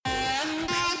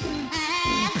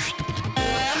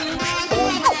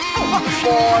boy.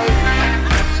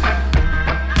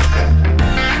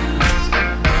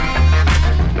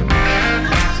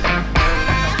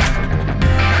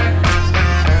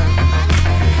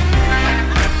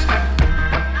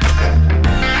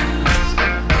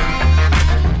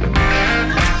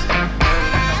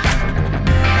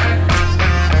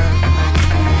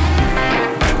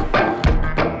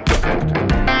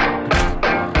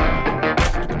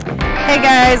 Hey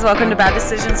guys, welcome to Bad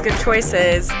Decisions, Good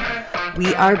Choices.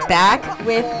 We are back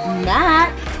with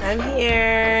Matt. I'm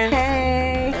here.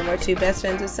 Hey. And we're two best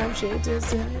friends with some shit to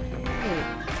say.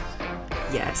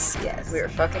 Yes. Yes. We're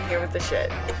fucking here with the shit.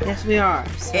 Yes, we are.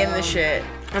 So, In the shit.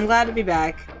 I'm glad to be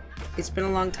back. It's been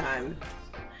a long time.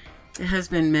 It has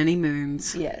been many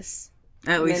moons. Yes.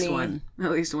 At least one.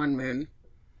 At least one moon.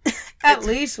 At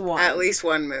least one. At least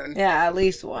one moon. Yeah, at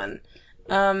least one.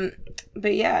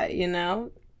 But yeah, you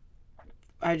know,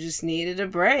 I just needed a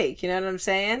break. You know what I'm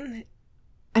saying?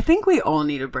 I think we all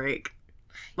need a break.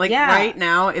 Like right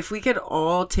now, if we could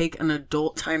all take an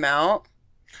adult timeout.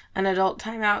 An adult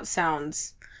timeout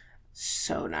sounds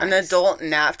so nice. An adult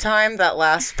nap time that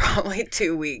lasts probably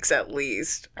 2 weeks at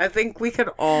least. I think we could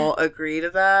all agree to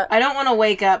that. I don't want to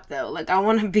wake up though. Like I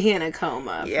want to be in a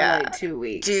coma for like 2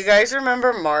 weeks. Do you guys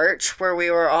remember March where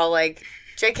we were all like,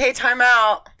 JK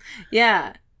timeout?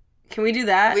 Yeah. Can we do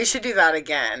that? We should do that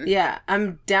again. Yeah,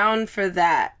 I'm down for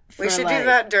that. We should do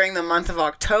that during the month of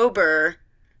October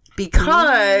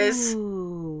because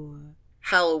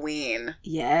Halloween.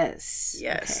 Yes.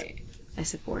 Yes. Okay. I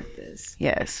support this.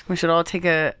 Yes. We should all take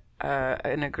an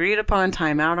agreed upon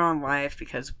timeout on life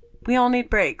because we all need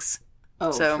breaks.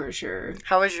 Oh, so, for sure.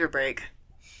 How was your break?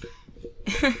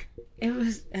 It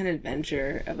was an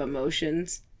adventure of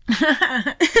emotions.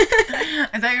 I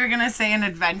thought you were gonna say an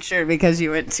adventure because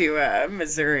you went to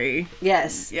Missouri.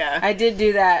 Yes. Yeah. I did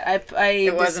do that. I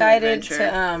decided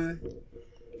to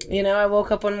you know, I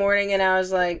woke up one morning and I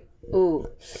was like, ooh,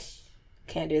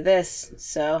 can't do this.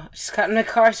 So I just got in the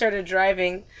car, started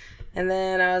driving, and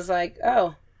then I was like,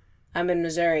 oh, I'm in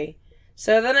Missouri.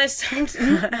 So then I stopped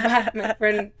at my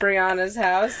friend Brianna's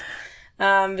house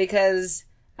because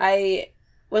I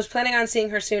was planning on seeing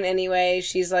her soon anyway.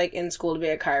 She's like in school to be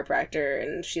a chiropractor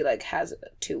and she like has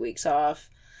 2 weeks off.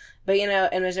 But you know,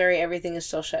 in Missouri everything is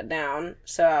still shut down.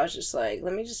 So I was just like,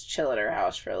 let me just chill at her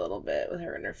house for a little bit with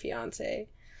her and her fiance.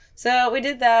 So we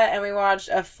did that and we watched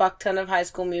a fuck ton of High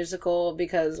School Musical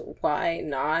because why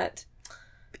not?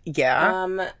 Yeah.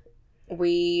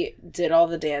 We did all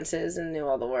the dances and knew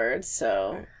all the words,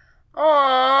 so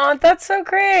Aw, that's so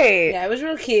great. yeah, it was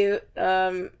real cute.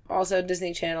 Also,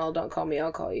 Disney Channel, Don't Call Me,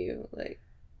 I'll Call You. Like,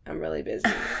 I'm really busy.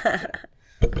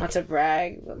 Not to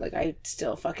brag, but, like, I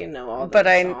still fucking know all the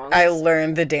songs. But I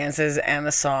learned the dances and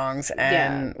the songs,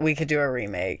 and we could do a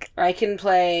remake. I can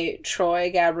play Troy,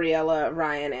 Gabriella,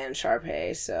 Ryan, and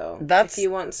Sharpay, so if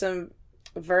you want some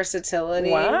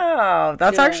versatility. Wow,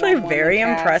 that's actually very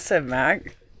impressive,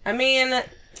 Mac. I mean,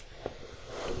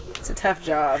 it's a tough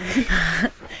job.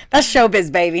 That's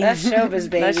showbiz, baby. That's showbiz,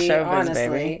 baby. That's showbiz,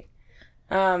 honestly.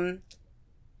 baby.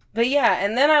 But yeah,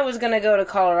 and then I was gonna go to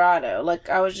Colorado. Like,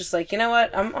 I was just like, you know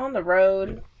what? I'm on the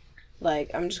road.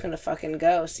 Like, I'm just gonna fucking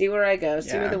go. See where I go.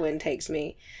 See where the wind takes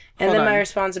me. And my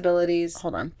responsibilities.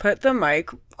 Hold on. Put the mic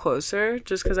closer,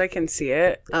 just because I can see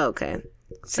it. Oh, okay.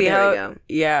 See how? We go.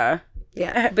 Yeah.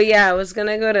 Yeah, but yeah, I was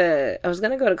gonna go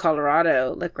to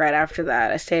Colorado. Like right after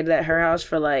that, I stayed at her house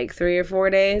for like 3 or 4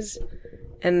 days,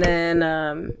 and then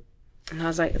and I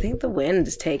was like, I think the wind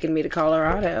is taking me to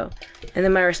Colorado, and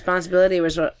then my responsibility were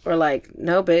like,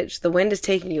 no, bitch, the wind is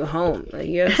taking you home. Like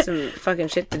you have some fucking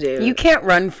shit to do. You can't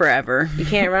run forever. You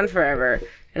can't run forever.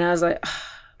 And I was like, oh,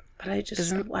 but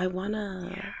I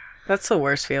wanna. Yeah. That's the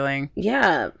worst feeling.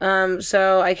 Yeah.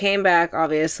 So I came back,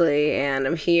 obviously, and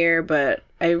I'm here, but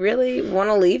I really want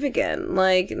to leave again.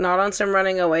 Like, not on some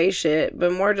running away shit,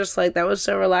 but more just like, that was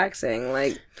so relaxing.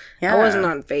 Like, I wasn't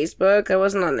on Facebook. I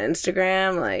wasn't on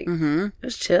Instagram. Like, it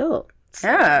was chill. So.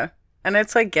 Yeah. And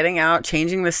it's like getting out,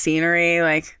 changing the scenery.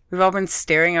 Like, we've all been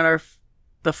staring at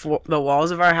the walls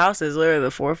of our houses, literally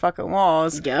the 4 fucking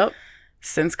walls. Yep.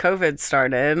 Since COVID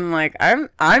started. Like,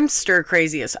 I'm stir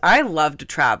craziest. I love to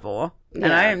travel. Yeah.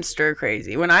 And I am stir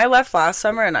crazy. When I left last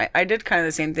summer, and I did kind of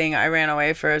the same thing. I ran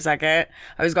away for a second.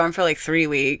 I was gone for like 3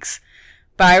 weeks.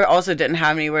 But I also didn't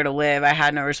have anywhere to live. I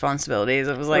had no responsibilities.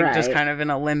 It was like just kind of in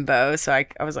a limbo. So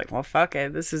I was like, well, fuck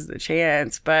it. This is the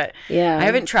chance. But yeah, I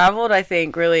haven't traveled, I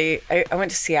think, really. I went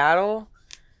to Seattle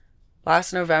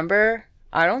last November.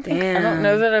 I don't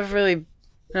know that I've really...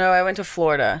 No, I went to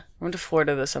Florida. I went to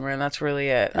Florida this summer, and that's really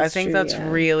it. I think that's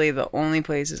really the only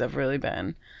places I've really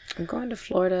been. I'm going to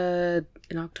Florida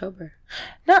in October.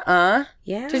 Nuh-uh.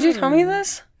 Yeah. Did you tell me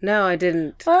this? No, I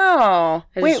didn't. Oh.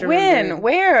 Wait, when?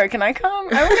 Where? Can I come?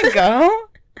 I want to go.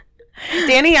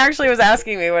 Danny actually was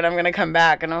asking me when I'm going to come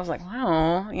back, and I was like,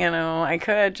 well, I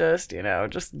could just,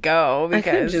 just go,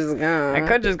 because I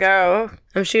could just go.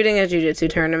 I'm shooting a jiu-jitsu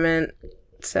tournament,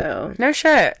 so. No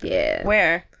shit. Yeah.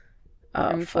 Where? Oh,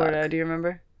 in Florida, do you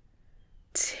remember?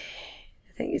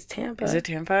 I think it's Tampa. Is it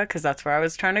Tampa? Because that's where I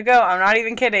was trying to go. I'm not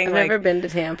even kidding. I've never been to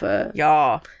Tampa.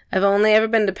 Y'all. I've only ever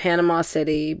been to Panama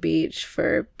City Beach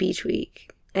for Beach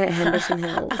Week at Henderson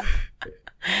Hills.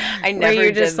 I never where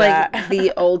you're did just that. like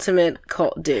the ultimate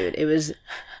cult. Dude, it was...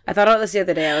 I thought about this the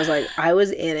other day. I was like, I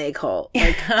was in a cult.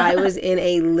 Like, I was in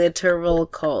a literal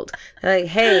cult. They're like,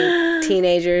 hey,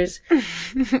 teenagers,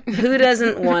 who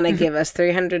doesn't want to give us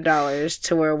 $300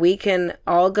 to where we can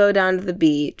all go down to the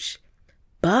beach?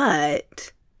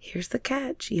 But here's the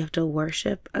catch. You have to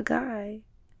worship a guy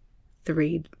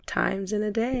 3 times in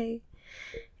a day.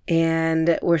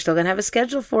 And we're still going to have a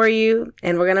schedule for you.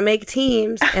 And we're going to make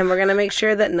teams. And we're going to make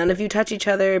sure that none of you touch each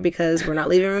other because we're not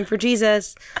leaving room for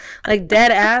Jesus. Like,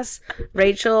 dead ass.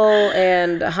 Rachel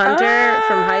and Hunter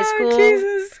from high school.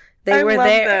 Jesus. They were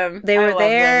there. Them. They were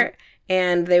there.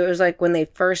 And they was like when they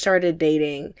first started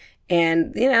dating.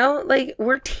 And, like,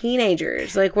 we're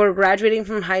teenagers. Like, we're graduating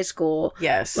from high school.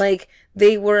 Yes. Like,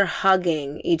 they were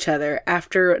hugging each other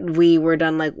after we were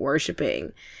done, like,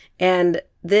 worshiping. And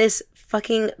this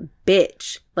fucking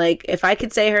bitch. Like, if I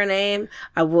could say her name,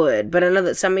 I would. But I know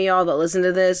that some of y'all that listen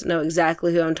to this know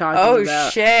exactly who I'm talking about. Oh,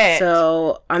 shit.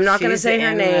 So, I'm not going to say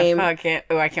her name. I can't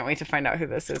wait to find out who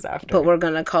this is after. But we're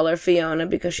going to call her Fiona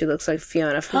because she looks like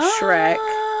Fiona from Shrek.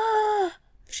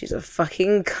 She's a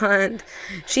fucking cunt.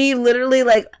 She literally,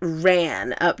 like,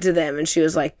 ran up to them and she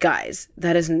was like, guys,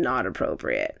 that is not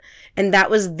appropriate. And that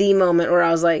was the moment where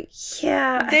I was like,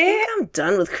 yeah, I think I'm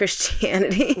done with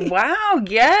Christianity. Wow,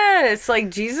 yes. Like,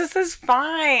 Jesus is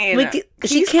fine. Like,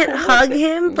 she can't hug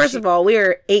him. First of all, we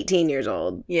are 18 years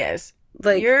old. Yes.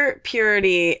 Like, your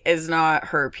purity is not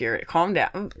her purity. Calm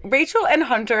down. Rachel and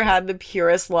Hunter had the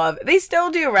purest love. They still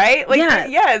do, right? Like, yeah.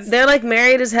 Yes. They're, like,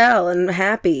 married as hell and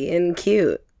happy and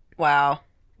cute. Wow.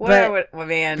 But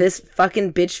man. This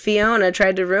fucking bitch Fiona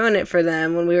tried to ruin it for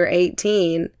them when we were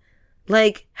 18.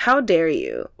 Like, how dare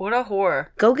you? What a whore.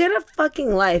 Go get a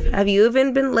fucking life. Have you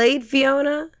even been laid,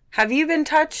 Fiona? Have you been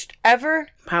touched ever?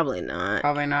 Probably not.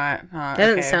 Probably not. That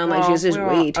doesn't sound like she was just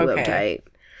way too uptight.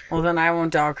 Well, then I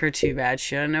won't dog her too bad.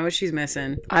 She doesn't know what she's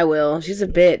missing. I will. She's a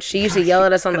bitch. She used to yell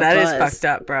at us on the bus. That is fucked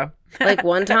up, bro. Like,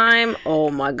 one time,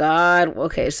 oh my God.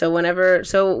 Okay, so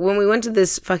when we went to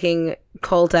this fucking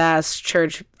cult-ass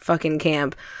church fucking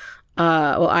camp,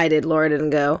 well, I did, Laura didn't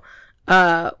go,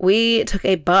 we took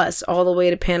a bus all the way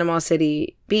to Panama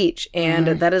City Beach, and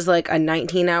that is like a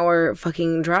 19-hour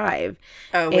fucking drive.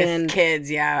 Oh, with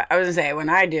kids, yeah. I was gonna say, when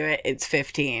I do it, it's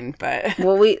 15, but...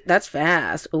 Well, that's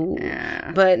fast. Ooh.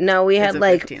 Yeah. But no, we had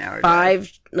like 5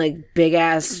 drive. like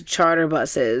big-ass charter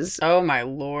buses. Oh, my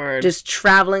Lord. Just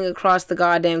traveling across the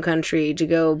goddamn country to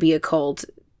go be a cult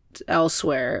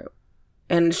elsewhere.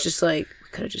 And it's just like, we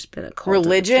could have just been a cult.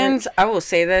 Religions, I will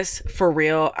say this, for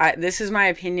real. This is my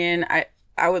opinion.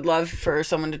 I would love for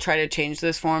someone to try to change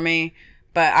this for me.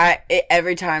 But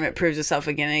every time it proves itself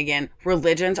again and again,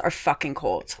 religions are fucking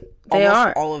cults. They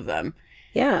are. All of them.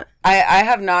 Yeah. I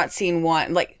have not seen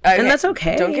one. Like, and that's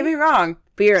okay. Don't get me wrong.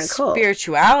 But you're in a cult.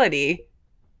 Spirituality,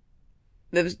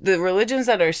 the religions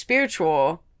that are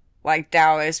spiritual, like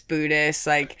Taoist, Buddhist,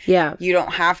 like, yeah, you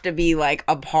don't have to be like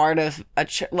a part of a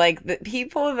like the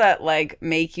people that like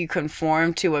make you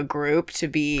conform to a group to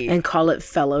be and call it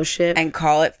fellowship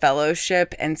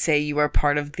and say you are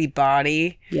part of the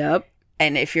body. Yep.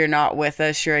 And if you're not with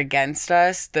us, you're against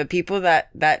us. The people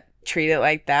that treat it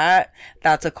like that,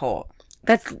 that's a cult.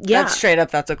 That's straight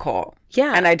up, that's a cult.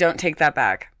 Yeah. And I don't take that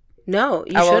back. No,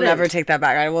 I will never take that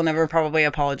back. I will never probably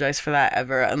apologize for that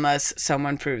ever unless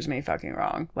someone proves me fucking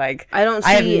wrong. Like, I don't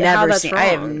see how that's wrong. I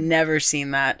have never seen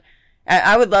that.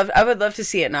 I would love to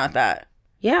see it not that.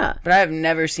 Yeah. But I have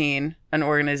never seen an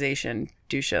organization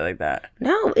do shit like that.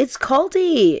 No, it's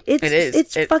culty. It is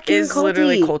fucking culty. It is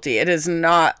literally culty. It is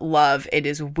not love. It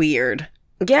is weird.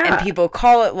 Yeah. And people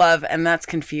call it love, and that's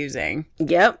confusing.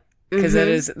 Yep.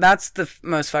 Because that's the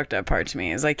most fucked up part to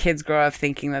me, is like kids grow up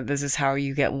thinking that this is how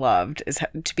you get loved, is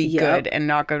to be good, and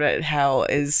not go to hell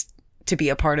is to be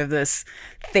a part of this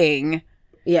thing.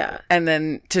 Yeah. And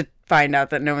then to find out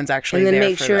that no one's actually there for them. And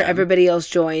then make sure everybody else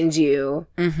joins you.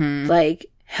 Mm-hmm. Like,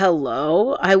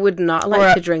 hello? I would not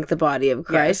like to drink the body of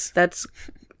Christ. Yes. That's...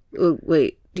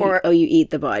 wait. You eat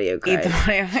the body of Christ. Eat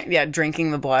the body, yeah,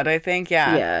 drinking the blood, I think,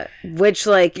 yeah. Yeah, which,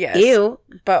 like, ew.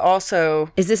 But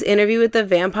also... Is this Interview with the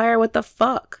Vampire? What the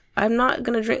fuck? I'm not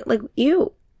gonna drink, like,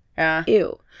 ew. Yeah.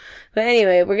 Ew. But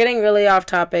anyway, we're getting really off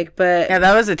topic, but... Yeah,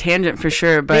 that was a tangent for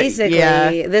sure, but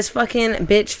basically, this fucking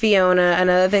bitch Fiona,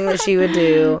 another thing that she would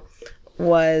do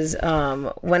was,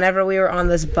 whenever we were on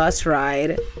this bus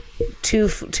ride to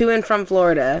and from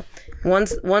Florida,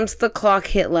 once the clock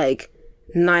hit, like,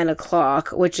 9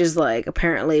 o'clock, which is, like,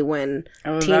 apparently when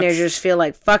teenagers feel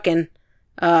like fucking...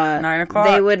 9 o'clock.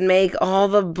 They would make all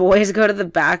the boys go to the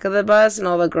back of the bus and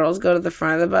all the girls go to the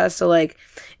front of the bus. So like,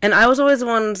 and I was always the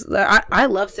ones that I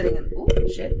love sitting in. Oh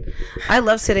shit! I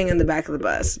love sitting in the back of the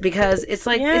bus because it's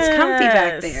like it's comfy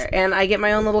back there, and I get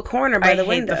my own little corner by the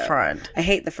window. I hate the front. I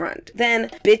hate the front. Then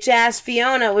bitch ass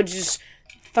Fiona would just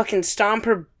fucking stomp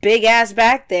her big ass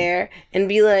back there and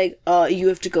be like, you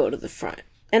have to go to the front."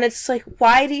 And it's like,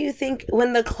 why do you think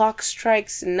when the clock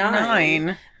strikes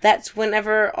 9? That's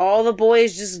whenever all the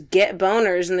boys just get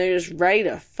boners and they're just ready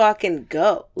to fucking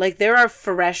go. Like, there are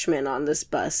freshmen on this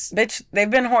bus. Bitch, they've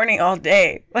been horny all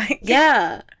day. Like,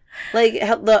 yeah. Like,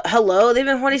 hello? They've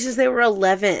been horny since they were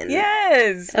 11.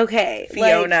 Yes. Okay.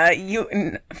 Fiona.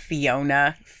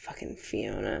 Fiona. Fucking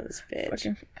Fiona, this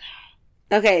bitch.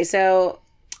 Okay, so...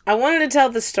 I wanted to tell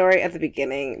the story at the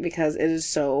beginning because it is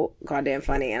so goddamn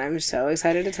funny and I'm so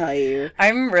excited to tell you.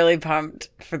 I'm really pumped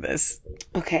for this.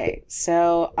 Okay,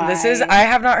 so I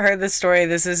have not heard this story.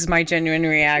 This is my genuine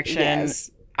reaction.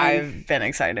 Yes. I've been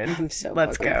excited. I'm so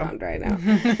Let's go pumped right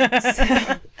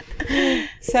now.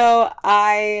 So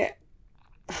I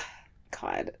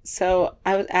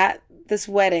was at this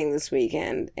wedding this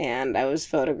weekend and I was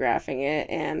photographing it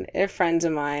and they're friends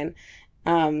of mine.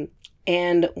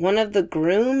 And one of the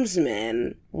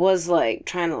groomsmen was, like,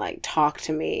 trying to, like, talk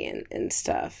to me and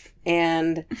stuff.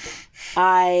 And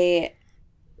I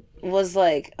was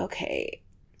like, okay,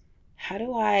 how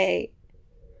do I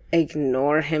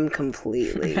ignore him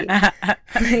completely?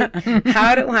 Like,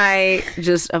 how do I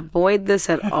just avoid this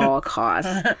at all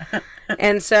costs?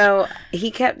 And so he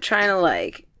kept trying to,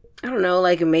 like... I don't know,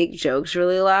 like, make jokes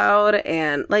really loud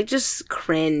and, like, just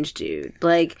cringe, dude.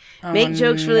 Like, make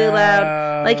jokes really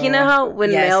loud. Like, you know how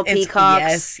when male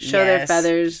peacocks show their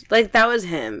feathers? Like, that was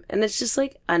him. And it's just,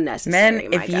 like, unnecessary,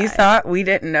 Men, if you thought we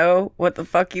didn't know what the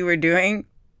fuck you were doing,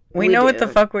 we know what the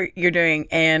fuck you're doing.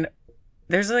 And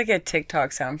there's, like, a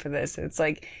TikTok sound for this. It's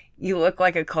like... You look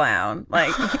like a clown.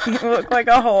 Like, you look like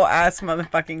a whole ass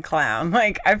motherfucking clown.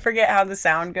 Like, I forget how the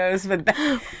sound goes, but...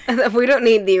 We don't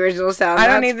need the original sound. I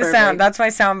don't need the sound. That's my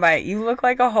sound bite. You look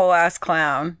like a whole ass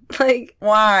clown. Like...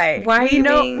 Why? Why are you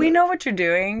being... We know what you're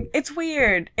doing. It's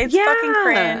weird. It's fucking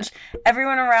cringe.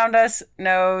 Everyone around us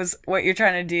knows what you're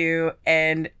trying to do,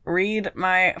 and read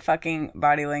my fucking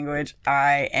body language.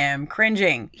 I am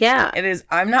cringing. Yeah. It is.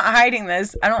 I'm not hiding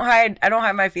this. I don't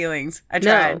hide my feelings. I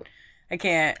tried. No. I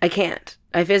can't.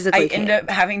 I physically can't. I end up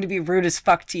having to be rude as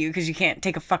fuck to you because you can't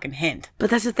take a fucking hint. But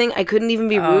that's the thing. I couldn't even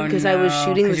be rude because I was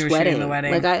shooting this wedding.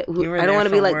 Like, I don't want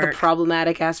to be like the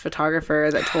problematic ass photographer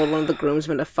that told one of the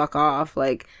groomsmen to fuck off.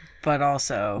 Like, but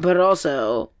also,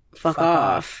 fuck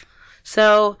off.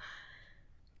 So,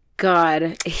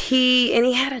 God,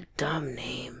 he had a dumb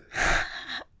name.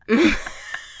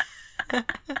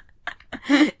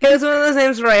 It was one of those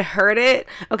names where I heard it.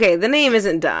 Okay, the name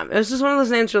isn't dumb. It was just one of those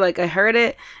names where, like, I heard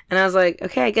it, and I was like,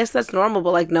 okay, I guess that's normal,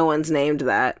 but, like, no one's named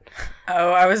that.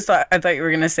 Oh, I thought you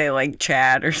were gonna say, like,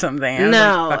 Chad or something.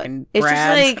 No, like, fucking it's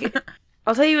just, like,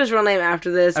 I'll tell you his real name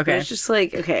after this, okay. But it's just,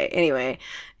 like, okay, anyway.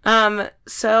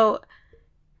 So,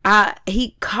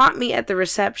 he caught me at the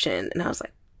reception, and I was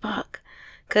like, fuck.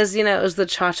 Because, you know, it was the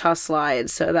cha-cha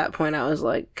slide, so at that point I was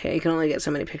like, okay, you can only get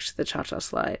so many pictures of the cha-cha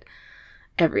slide.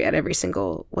 At every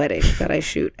single wedding that I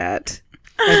shoot at.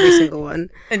 Every single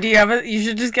one. And you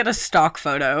should just get a stock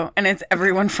photo and it's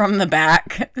everyone from the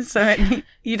back. So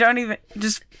you don't even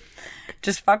just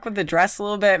fuck with the dress a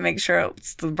little bit, make sure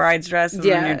it's the bride's dress and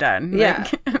then you're done. Yeah.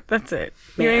 Like, that's it.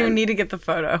 Man. You don't even need to get the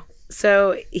photo.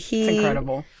 So it's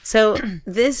incredible. So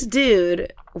this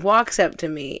dude walks up to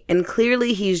me and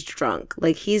clearly he's drunk.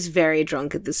 Like, he's very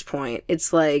drunk at this point.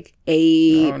 It's like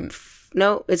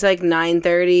No, it's like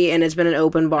 9:30 and it's been an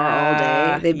open bar all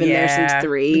day. They've been there since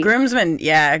 3. The groomsmen,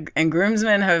 and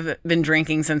groomsmen have been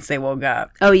drinking since they woke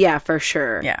up. Oh yeah, for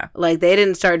sure. Yeah. Like, they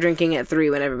didn't start drinking at 3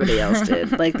 when everybody else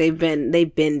did. Like, they've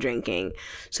been drinking.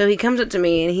 So he comes up to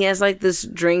me and he has like this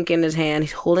drink in his hand.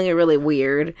 He's holding it really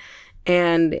weird.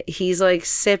 And he's like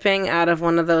sipping out of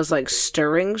one of those like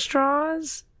stirring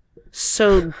straws.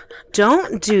 So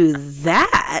don't do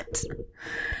that,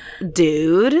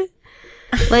 dude.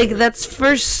 Like, that's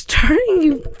for starting,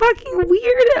 you fucking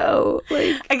weirdo.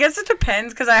 Like, I guess it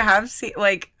depends, because I have seen,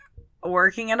 like,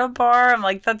 working at a bar, I'm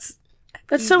like, that's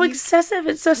That's so excessive.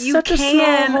 It's such a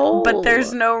small hole. But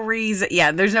there's no reason.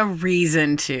 Yeah, there's no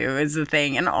reason to, is the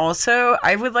thing. And also,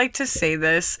 I would like to say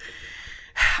this.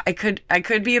 I could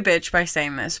be a bitch by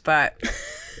saying this, but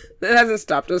that hasn't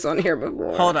stopped us on here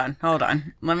before. Hold on.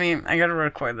 I gotta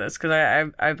record this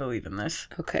because I believe in this.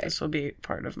 Okay. This will be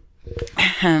part of.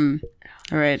 All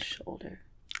right. Shoulder.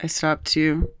 I stopped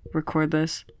to record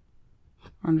this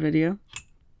on video,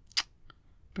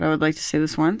 but I would like to say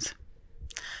this once.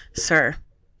 Sir,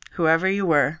 whoever you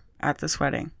were at this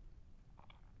wedding,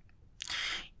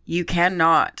 you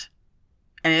cannot,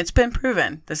 and it's been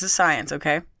proven, this is science,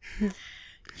 okay?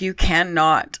 You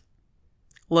cannot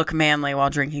look manly while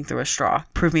drinking through a straw.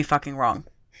 Prove me fucking wrong.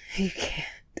 You can't.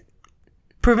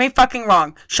 Prove me fucking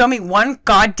wrong. Show me one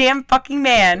goddamn fucking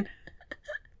man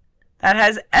that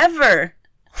has ever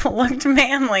looked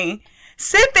manly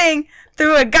sipping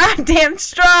through a goddamn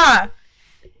straw.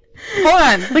 Hold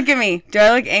on. Look at me. Do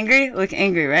I look angry? Look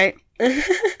angry, right?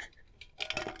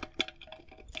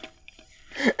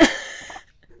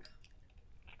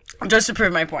 Just to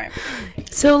prove my point.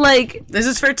 So, like... This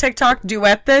is for TikTok.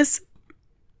 Duet this.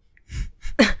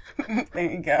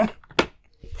 There you go.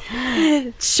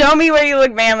 Show me where you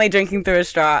look manly drinking through a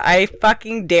straw. I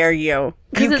fucking dare you.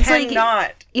 You cannot.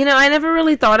 Like, you know, I never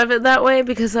really thought of it that way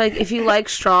because, like, if you like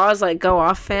straws, like, go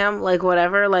off, fam. Like,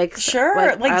 whatever. Like, sure.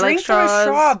 Like drink through a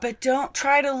straw, but don't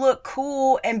try to look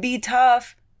cool and be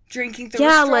tough drinking through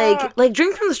a straw. Yeah, like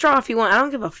drink from the straw if you want. I don't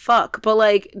give a fuck. But,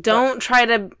 like, don't try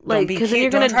to, like, because then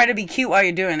you're going to try to be cute while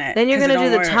you're doing it. Then you're going to do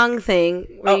the tongue thing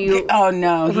where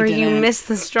you miss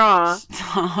the straw.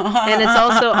 And it's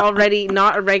also already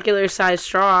not a regular size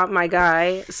straw, my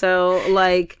guy. So,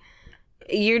 like,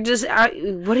 you're just,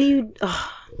 what are you...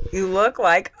 Ugh. You look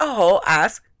like a whole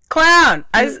ass clown.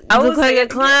 I look like a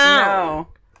clown. No.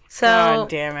 So, God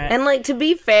damn it. And, like, to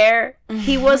be fair,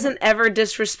 he wasn't ever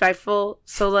disrespectful.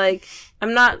 So, like,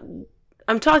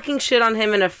 I'm talking shit on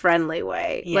him in a friendly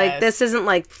way. Yes. Like, this isn't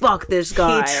like, fuck this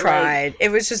guy. He tried. Like,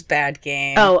 it was just bad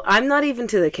game. Oh, I'm not even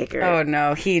to the kicker. Oh,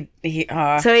 no.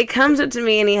 So he comes up to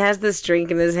me and he has this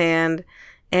drink in his hand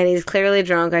and he's clearly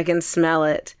drunk. I can smell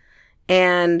it.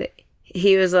 And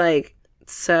he was like,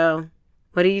 so,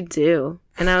 what do you do?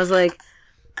 And I was like,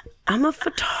 I'm a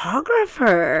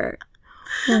photographer.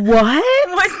 What?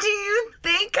 What do you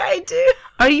think I do?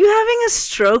 Are you having a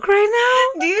stroke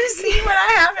right now? Do you see what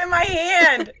I have in my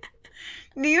hand?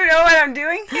 Do you know what I'm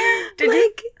doing here?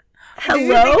 Hello? Did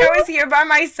you think I was here by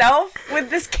myself with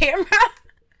this camera?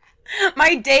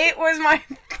 My date was my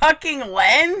fucking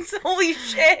lens? Holy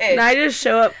shit. And I just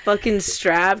show up fucking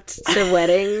strapped to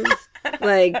weddings.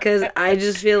 Like, because I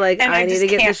just feel like I need to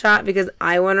get the shot because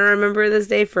I want to remember this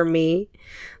day for me.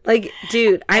 Like,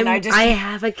 dude, I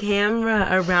have a camera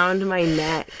around my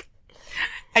neck.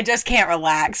 I just can't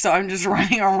relax, so I'm just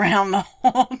running around the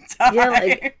whole time.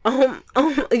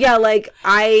 Yeah, like,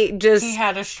 He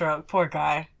had a stroke, poor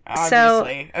guy.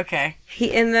 Obviously. So, okay.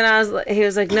 He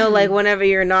was like, no, like, whenever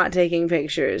you're not taking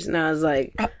pictures. And I was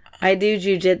like, I do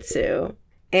jujitsu.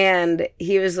 And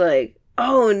he was like,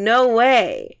 oh, no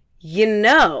way. You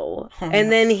know.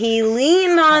 And then he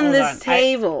leaned on this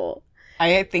table.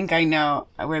 I think I know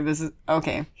where this is.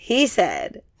 Okay. He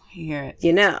said, hear it.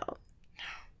 You know,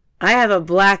 I have a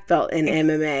black belt in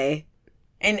MMA.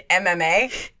 In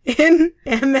MMA? In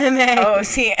MMA. Oh,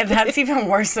 see, that's even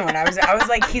worse than what I was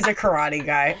like, he's a karate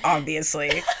guy,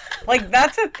 obviously. Like,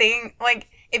 that's a thing. Like,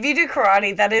 if you do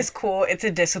karate, that is cool. It's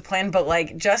a discipline. But,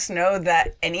 like, just know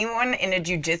that anyone in a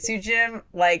jiu-jitsu gym,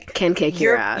 like... can kick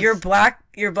your ass. Your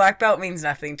black belt means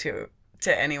nothing to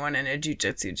anyone in a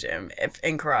jiu-jitsu gym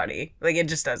in karate. Like, it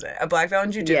just doesn't. A black belt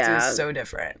in jiu-jitsu is so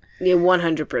different. Yeah,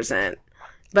 100%.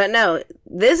 But no,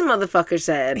 this motherfucker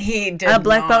said he did a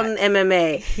black belt in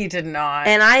MMA. He did not.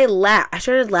 And I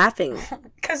started laughing.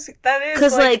 Because that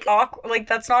is like awkward. Like,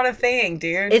 that's not a thing,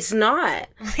 dude. It's not.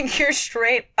 Like, you're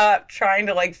straight up trying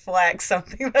to, like, flex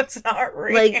something that's not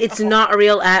real. Like, it's not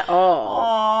real at all.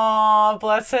 Aw,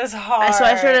 bless his heart. So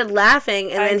I started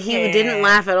laughing, and then he didn't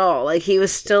laugh at all. Like, he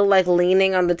was still, like,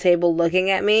 leaning on the table looking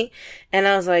at me. And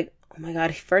I was like, oh my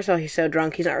God, first of all, he's so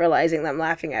drunk, he's not realizing that I'm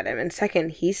laughing at him. And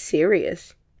second, he's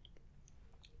serious.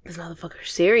 This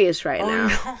motherfucker's serious right now.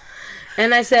 No.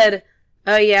 And I said,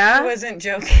 oh, yeah? I wasn't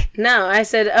joking. No, I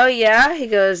said, oh, yeah? He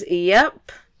goes,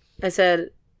 yep. I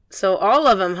said, so all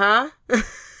of them, huh?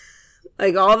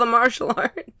 Like, all the martial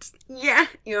arts? Yeah.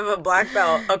 You have a black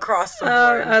belt across the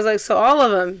board. I was like, so all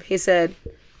of them? He said,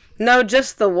 no,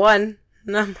 just the one.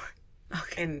 No.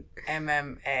 Okay. In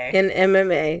MMA. In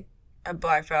MMA. A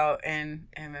black belt in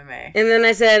MMA. And then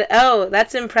I said, oh,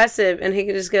 that's impressive. And he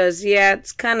just goes, yeah,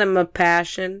 it's kind of my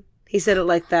passion. He said it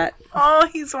like that. Oh,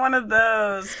 he's one of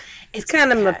those. It's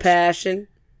kind of my passion.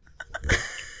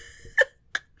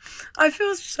 I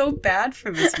feel so bad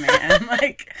for this man.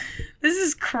 Like, this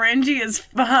is cringy as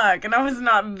fuck, and I was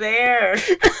not there.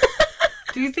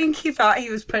 Do you think he thought he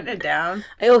was putting it down?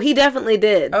 Oh, he definitely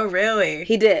did. Oh, really?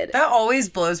 He did. That always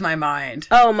blows my mind.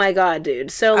 Oh my god,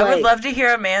 dude. So I would love to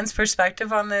hear a man's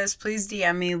perspective on this. Please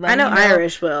DM me. I know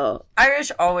Irish will.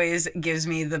 Irish always gives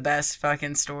me the best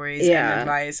fucking stories and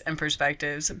advice and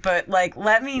perspectives. But, like,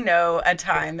 let me know a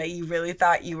time that you really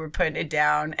thought you were putting it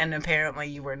down and apparently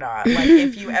you were not. Like,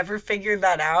 if you ever figured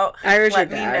that out, Irish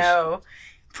let me know.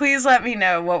 Please let me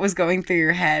know what was going through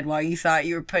your head while you thought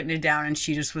you were putting it down and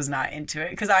she just was not into it.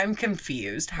 Because I'm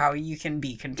confused how you can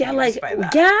be confused by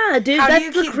that. Yeah, dude, how that's do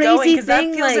you the keep crazy going? Because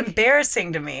thing. that feels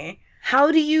embarrassing to me.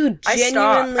 How do you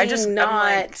genuinely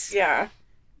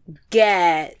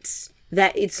get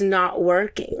that it's not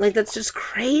working? Like, that's just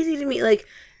crazy to me. Like,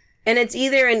 and it's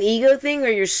either an ego thing or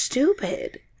you're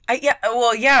stupid.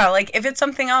 Like, if it's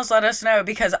something else, let us know,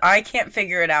 because I can't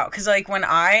figure it out. Because, like, when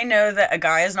I know that a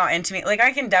guy is not into me, like,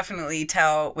 I can definitely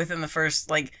tell within the first,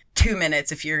 like, 2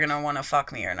 minutes if you're gonna want to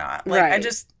fuck me or not. Like, right.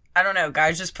 I don't know,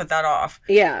 guys just put that off.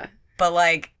 Yeah. But,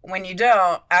 like, when you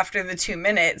don't, after the 2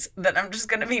 minutes, then I'm just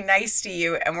gonna be nice to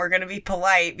you and we're gonna be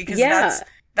polite, because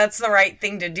that's the right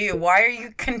thing to do. Why are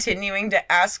you continuing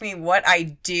to ask me what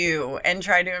I do and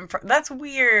try to impress? That's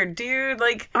weird, dude.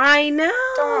 Like, I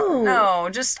know. No,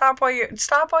 just stop while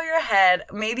you're ahead.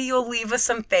 Maybe you'll leave us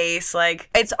some face. Like,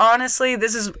 it's honestly,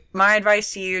 this is my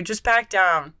advice to you. Just back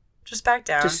down. Just back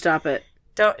down. Just stop it.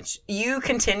 You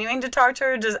continuing to talk to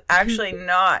her does actually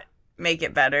not make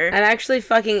it better. I'm actually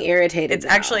fucking irritated. It's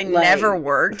actually never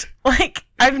worked. Like,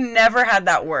 I've never had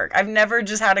that work. I've never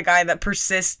just had a guy that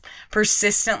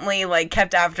persistently, like,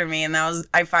 kept after me, and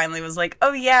I finally was like,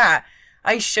 oh yeah,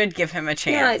 I should give him a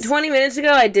chance. Yeah, like 20 minutes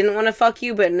ago I didn't want to fuck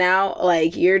you, but now,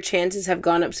 like, your chances have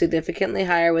gone up significantly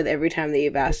higher with every time that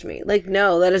you've asked me. Like,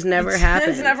 no, that has never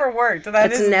happened. It's never worked.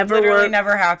 That's literally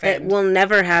never happened. It will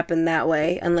never happen that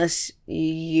way unless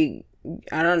you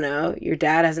I don't know, your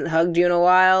dad hasn't hugged you in a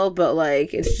while, but,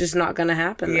 like, it's just not gonna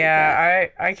happen. Yeah,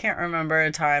 I can't remember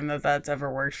a time that's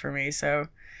ever worked for me, so.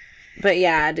 But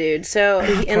yeah, dude, so,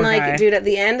 and, like, guy. Dude, at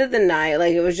the end of the night,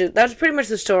 like, it was just, that was pretty much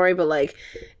the story, but, like,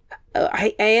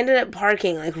 I ended up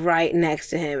parking, like, right next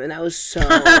to him, and that was so...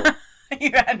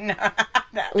 You had not,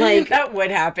 that would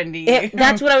happen to you.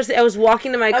 That's what I was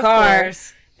walking to my car. Of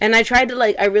course. And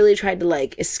I really tried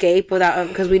to escape without,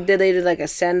 because they did like a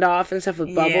send off and stuff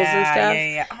with bubbles and stuff.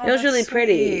 Yeah. Oh, it was really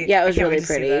pretty. Yeah, it was really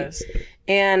pretty.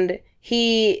 And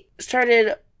he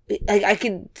started, like, I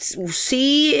could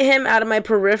see him out of my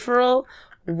peripheral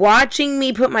watching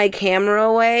me put my camera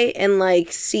away and,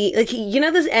 like, see, like, you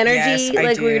know, this energy, yes,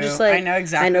 like, we were just like, I know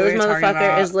exactly. I know this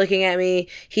motherfucker is looking at me.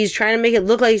 He's trying to make it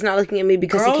look like he's not looking at me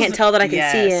because he can't tell that I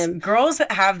can see him. Girls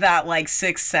have that, like,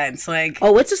 sixth sense, like,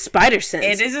 oh, it's a spider sense.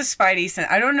 It is a spidey sense.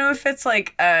 I don't know if it's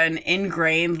like an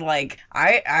ingrained, like,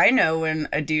 I know when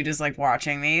a dude is, like,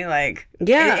 watching me, like,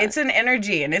 yeah, it's an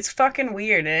energy and it's fucking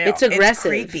weird. And it's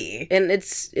aggressive, it's creepy, and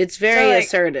it's very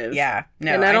assertive. Yeah,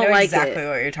 no, and I don't know like exactly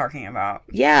what you're talking about.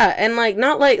 Yeah, and, like,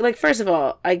 not like first of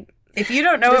all, if you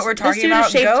don't know what we're talking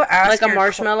about, go ask. Like a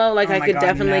marshmallow, like, I could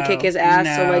definitely kick his ass.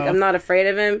 So, like, I'm not afraid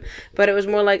of him, but it was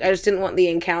more like I just didn't want the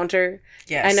encounter.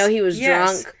 Yes, I know he was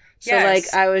drunk. So,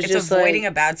 like, I was just avoiding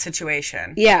a bad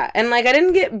situation. Yeah, and, like, I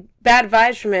didn't get bad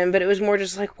vibes from him, but it was more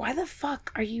just like, why the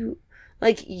fuck are you...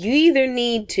 Like, you either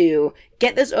need to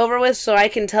get this over with so I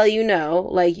can tell you no.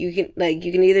 Like, you can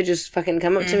either just fucking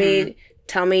come up to me,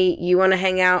 tell me you want to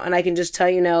hang out, and I can just tell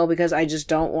you no because I just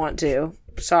don't want to.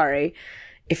 Sorry.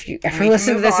 If you ever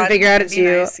listen to this and figure out it's you,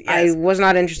 nice. Yes. I was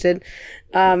not interested.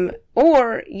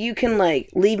 Or you can, like,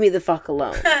 leave me the fuck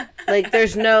alone. Like,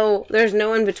 there's no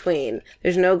in between.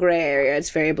 There's no gray area.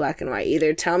 It's very black and white.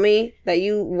 Either tell me that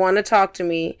you want to talk to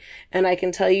me and I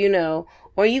can tell you no,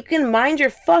 or you can mind your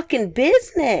fucking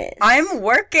business. I'm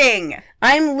working.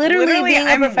 I'm literally being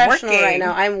a professional right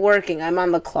now. I'm working. I'm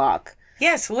on the clock.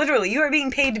 Yes, literally. You are being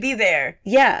paid to be there.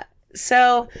 Yeah.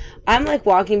 So I'm, like,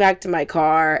 walking back to my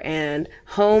car, and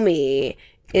homie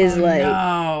is like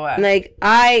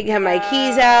I have my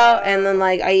keys out, and then,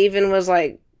 like, I even was,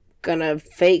 like, gonna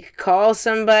fake call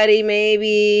somebody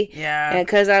maybe. Yeah. And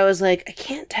because I was like, I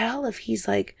can't tell if he's,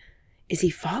 like, is he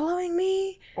following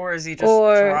me? Or is he just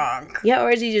drunk? Yeah, or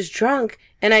is he just drunk?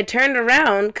 And I turned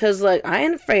around because, like, I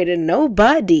ain't afraid of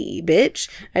nobody, bitch.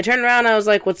 I turned around and I was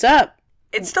like, what's up?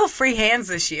 It's still free hands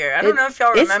this year. I don't know if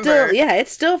y'all remember.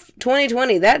 It's still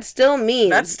 2020. That still means.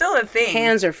 That's still a thing.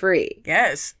 Hands are free.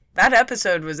 Yes.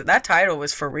 That title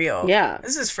was for real. Yeah.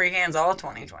 This is free hands all of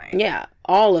 2020. Yeah,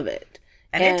 all of it.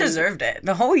 And it deserved it.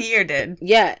 The whole year did.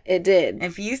 Yeah, it did.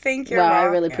 If you think you're wrong, I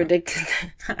really predicted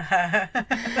that.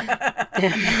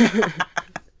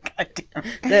 God damn.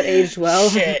 That aged well.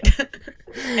 Shit.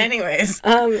 Anyways.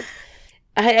 I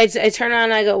turn on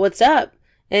and I go, what's up?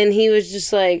 And he was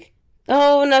just like,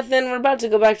 oh, nothing. We're about to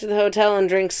go back to the hotel and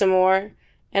drink some more.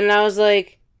 And I was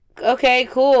like, okay,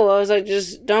 cool. I was like,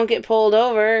 just don't get pulled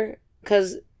over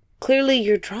because clearly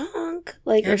you're drunk,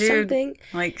 like, or something.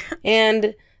 Like,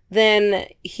 and then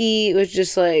he was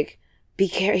just like,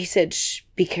 he said, shh,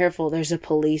 be careful. There's a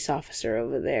police officer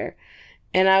over there.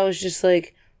 And I was just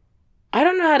like, I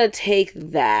don't know how to take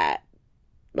that.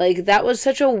 Like, that was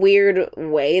such a weird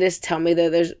way to tell me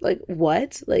that there's, like,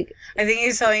 what? Like, I think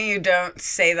he's telling you don't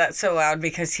say that so loud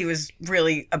because he was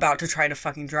really about to try to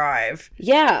fucking drive.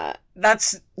 Yeah.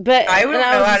 But I wouldn't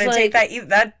know how to take that.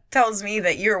 That tells me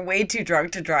that you're way too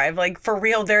drunk to drive. Like, for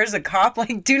real, there's a cop.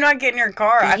 Like, do not get in your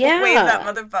car. I will wave that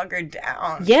motherfucker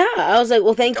down. Yeah. I was like,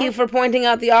 well, thank you for pointing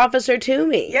out the officer to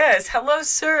me. Yes. Hello,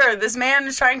 sir. This man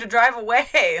is trying to drive away.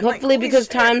 Hopefully, like, because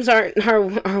times are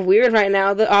weird right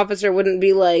now, the officer wouldn't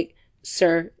be like,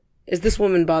 sir, is this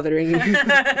woman bothering you?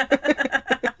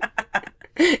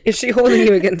 Is she holding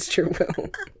you against your will?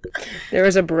 There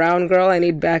is a brown girl. I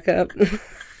need backup.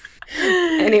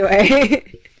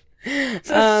 Anyway.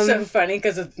 So funny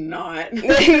because it's not.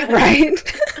 Right?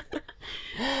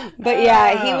 But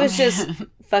yeah, he was just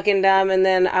fucking dumb. And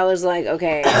then I was like,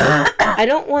 okay, I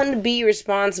don't want to be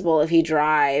responsible if he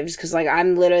drives because, like,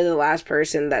 I'm literally the last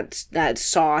person that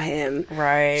saw him.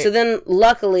 Right. So then,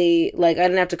 luckily, like, I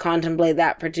didn't have to contemplate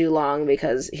that for too long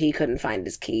because he couldn't find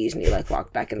his keys and he, like,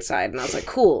 walked back inside. And I was like,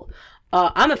 cool.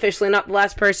 I'm officially not the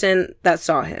last person that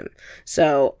saw him.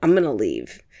 So I'm going to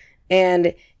leave.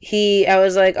 And I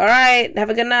was like, all right, have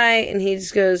a good night. And he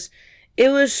just goes, it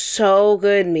was so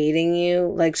good meeting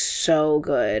you. Like, so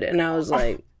good. And I was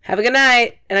like, have a good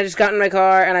night. And I just got in my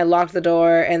car and I locked the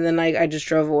door. And then, like, I just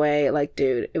drove away. Like,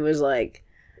 dude, it was like,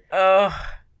 oh.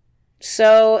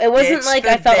 So it wasn't like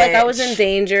I felt like I was in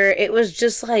danger. It was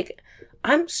just like,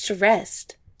 I'm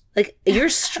stressed. Like, you're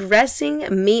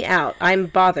stressing me out. I'm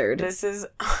bothered. This is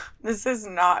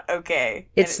not okay.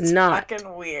 It's not.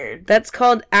 Fucking weird. That's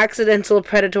called accidental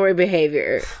predatory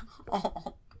behavior.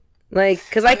 Oh. Like,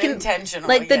 because I can,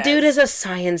 like, the dude is a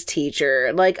science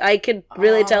teacher. Like, I could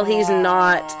really tell he's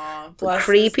not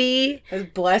creepy.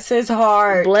 Bless his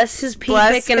heart. Bless his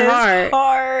pea-picking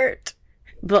heart.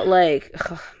 But, like,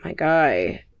 oh, my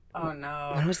guy. Oh,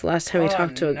 no. When was the last time we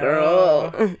talked to a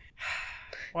girl?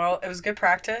 Well, it was good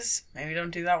practice. Maybe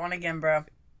don't do that one again, bro.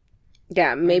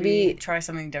 Yeah, maybe try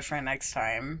something different next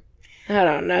time. I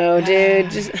don't know,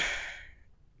 dude. Just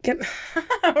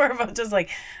we're both just like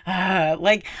I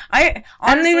honestly,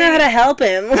 I don't even know how to help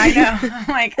him. I know.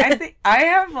 Like, I think I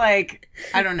have, like,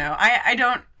 I don't know. I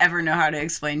don't ever know how to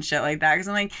explain shit like that because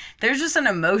I'm like, there's just an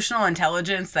emotional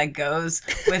intelligence that goes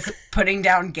with putting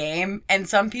down game, and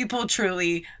some people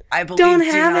truly, I believe, do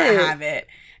not have it.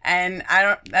 And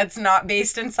that's not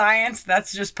based in science.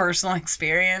 That's just personal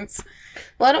experience.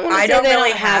 Well, I don't want to say they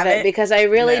don't have it because I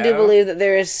really do believe that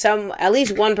there is at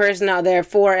least one person out there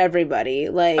for everybody.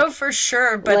 Like, oh, for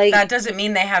sure. But, like, that doesn't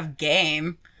mean they have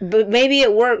game. But maybe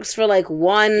it works for, like,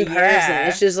 one person.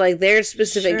 It's just, like, their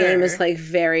specific game is, like,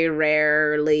 very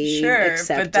rarely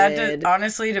accepted. But that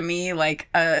honestly, to me, like,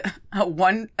 a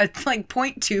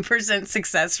 0.2%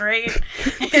 success rate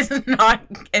is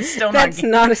still not. That's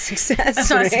not a success rate. That's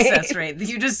not a success rate.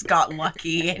 You just got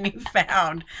lucky and you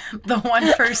found the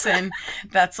one person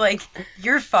that's like,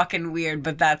 you're fucking weird,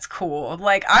 but that's cool.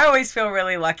 Like, I always feel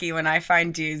really lucky when I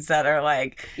find dudes that are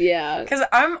like, yeah, because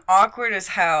I'm awkward as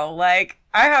hell. Like,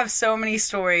 I have so many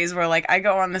stories where, like, I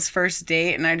go on this first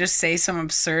date and I just say some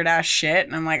absurd ass shit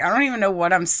and I'm like, I don't even know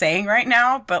what I'm saying right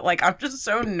now, but, like, I'm just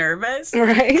so nervous.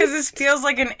 Right. Because this feels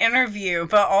like an interview,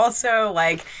 but also,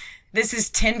 like, this is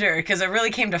Tinder because I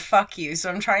really came to fuck you, so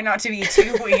I'm trying not to be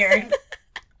too weird.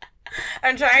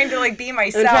 I'm trying to, like, be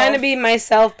myself. I'm trying to be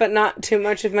myself, but not too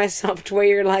much of myself to where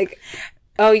you're like,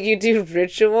 oh, you do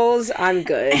rituals? I'm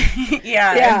good.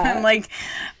 Yeah. And, like,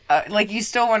 you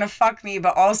still want to fuck me,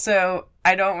 but also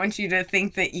I don't want you to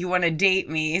think that you want to date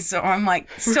me. So I'm, like,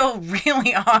 still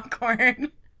really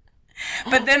awkward.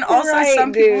 But then also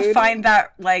some people find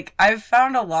that, like, I've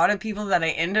found a lot of people that I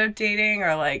end up dating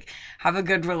or, like, have a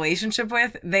good relationship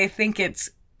with, they think it's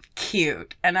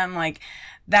cute. And I'm like,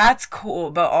 that's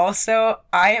cool. But also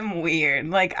I am weird.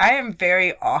 Like, I am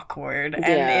very awkward.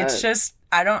 And it's just,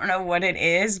 I don't know what it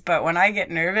is. But when I get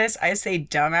nervous, I say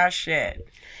dumbass shit.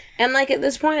 And, like, at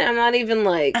this point, I'm not even,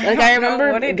 like... I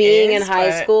remember being in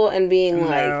high school and being,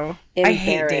 like, embarrassed. I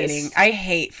hate dating. I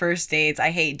hate first dates.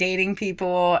 I hate dating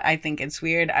people. I think it's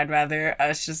weird. I'd rather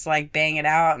us just, like, bang it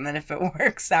out, and then if it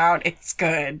works out, it's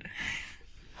good.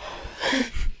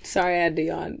 Sorry I had to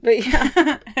yawn, but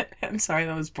yeah. I'm sorry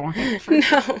that was boring.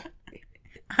 No.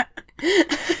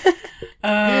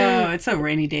 Oh, it's a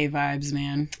rainy day vibes,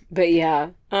 man. But yeah.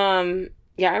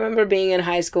 Yeah, I remember being in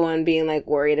high school and being, like,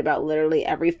 worried about literally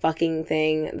every fucking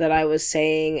thing that I was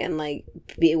saying and, like,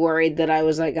 be worried that I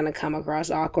was, like, gonna come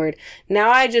across awkward. Now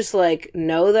I just, like,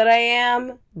 know that I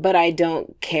am, but I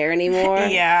don't care anymore.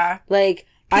 Yeah. Like,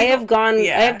 I have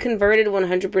converted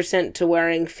 100% to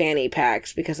wearing fanny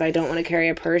packs because I don't want to carry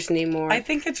a purse anymore. I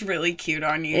think it's really cute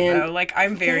on you, though. Like,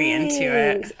 I'm very into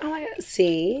it. Oh my God.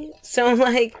 See? So,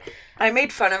 like... I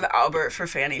made fun of Albert for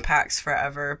fanny packs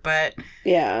forever, but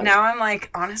yeah. Now I'm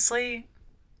like, honestly,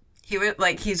 he would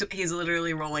like he's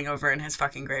literally rolling over in his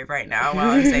fucking grave right now while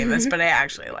I'm saying this, but I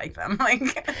actually like them.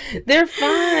 Like they're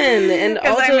fun, and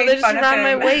also they're just around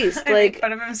my waist. I make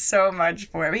fun of him so much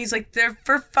for it. He's like, they're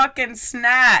for fucking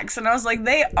snacks, and I was like,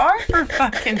 they are for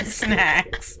fucking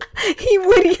snacks. He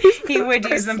would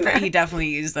use them. He definitely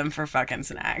used them for fucking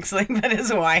snacks. Like that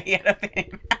is why he had a fanny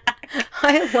pack.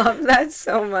 I love that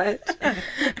so much.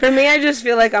 For me, I just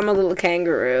feel like I'm a little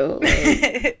kangaroo.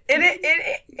 Like,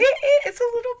 it's a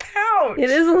little pouch. It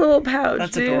is a little pouch.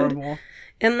 That's dude. Adorable.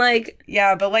 And like,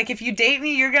 yeah, but like, if you date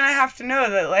me, you're gonna have to know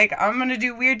that like I'm gonna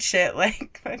do weird shit.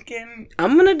 Like fucking,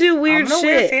 I'm gonna do weird shit. I'm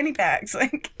gonna wear fanny packs.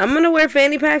 Like I'm gonna wear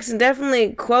fanny packs and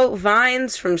definitely quote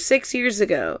vines from 6 years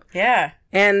ago. Yeah,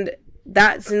 and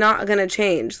that's not gonna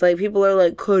change. Like people are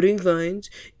like, quoting vines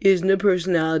isn't a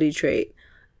personality trait.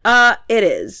 It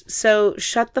is. So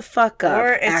shut the fuck up.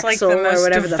 Or it's Axel, like the most or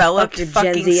whatever developed the fuck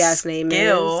your Gen Z ass name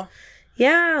skill. is.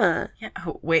 Yeah.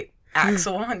 Oh, wait,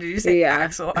 Axel? Did you say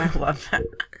Axel? I love that.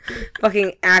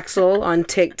 Fucking Axel on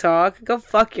TikTok. Go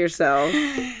fuck yourself.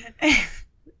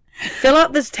 Fill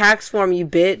out this tax form, you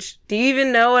bitch. Do you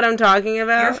even know what I'm talking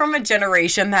about? You're from a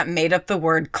generation that made up the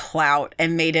word clout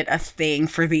and made it a thing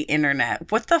for the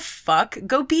internet. What the fuck?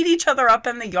 Go beat each other up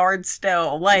in the yard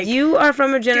still. Like you are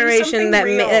from a generation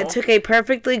that took a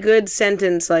perfectly good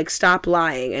sentence like "stop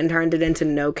lying" and turned it into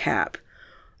 "no cap."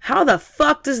 How the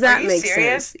fuck does that make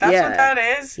serious? sense? That's what that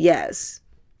is? Yes.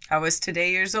 I was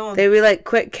today years old. They'd be like,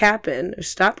 "Quit capping" or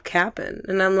 "Stop capping,"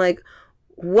 and I'm like,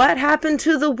 what happened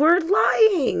to the word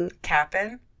lying?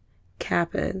 Capping?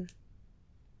 Capping.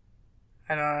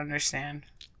 I don't understand.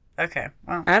 Okay,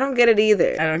 well. I don't get it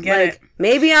either. I don't get it.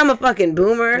 Maybe I'm a fucking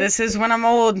boomer. This is when I'm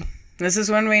old. This is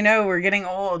when we know we're getting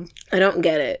old. I don't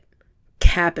get it.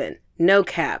 Capping. No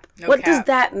cap. What does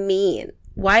that mean?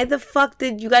 Why the fuck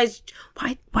did you guys...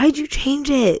 Why'd you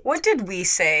change it? What did we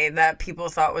say that people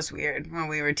thought was weird when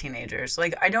we were teenagers?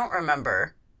 Like, I don't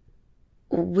remember.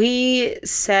 We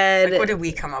said... Like, what did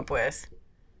we come up with?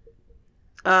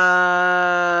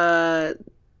 I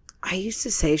used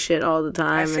to say shit all the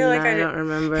time. I feel like I don't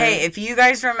remember. Hey, if you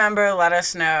guys remember, let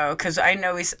us know. Because I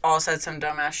know we all said some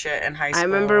dumbass shit in high school. I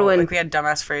remember when... Like, we had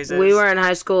dumbass phrases. We were in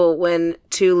high school when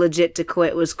too legit to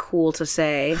quit was cool to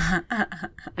say.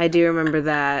 I do remember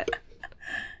that.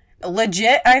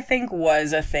 Legit, I think,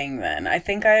 was a thing then. I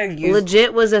think I used...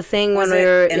 Legit was a thing when we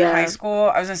were... in high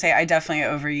school? I was going to say, I definitely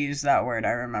overused that word. I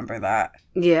remember that.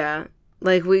 Yeah.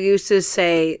 Like, we used to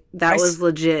say that was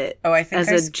legit. Oh, I think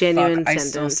as a genuine sentence. I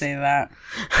still say that.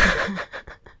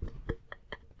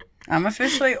 I'm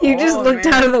officially old, You just looked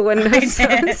out of the window.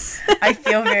 I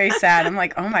feel very sad. I'm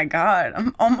like, oh my God,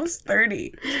 I'm almost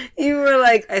 30. You were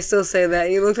like, I still say that.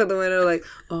 You looked out the window like,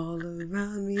 all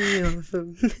around me are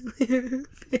familiar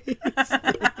faces.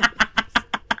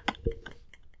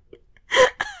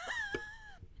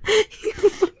 You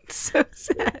looked so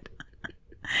sad.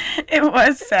 It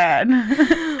was sad.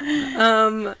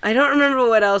 I don't remember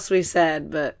what else we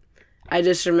said, but I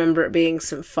just remember it being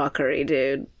some fuckery,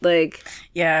 dude. Like,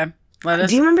 yeah.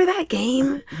 Do you remember that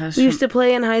game we used to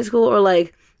play in high school? Or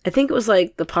like, I think it was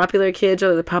like the popular kids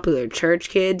or the popular church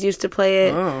kids used to play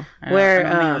it. Oh, I don't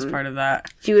think I was part of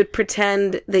that. You would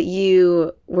pretend that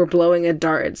you were blowing a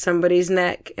dart at somebody's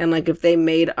neck, and like if they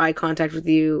made eye contact with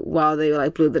you while they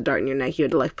like blew the dart in your neck, you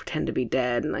had to like pretend to be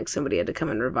dead, and like somebody had to come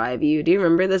and revive you. Do you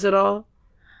remember this at all?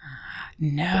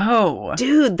 No.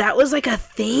 Dude, that was like a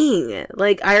thing.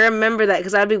 Like, I remember that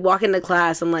because I'd be walking to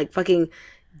class and like fucking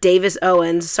Davis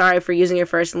Owens. Sorry for using your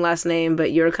first and last name,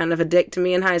 but you were kind of a dick to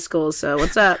me in high school, so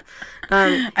what's up?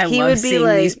 I love seeing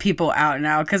these people out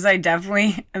now because I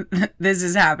definitely, this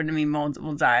has happened to me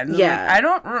multiple times. Yeah. Like, I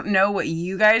don't know what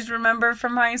you guys remember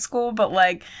from high school, but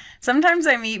like sometimes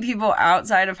I meet people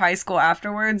outside of high school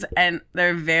afterwards and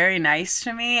they're very nice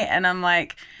to me. And I'm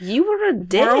like, you were a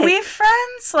dick. Were we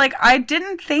friends? Like, I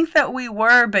didn't think that we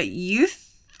were, but you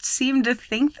seem to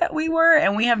think that we were,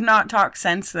 and we have not talked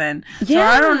since then. Yeah.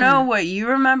 So I don't know what you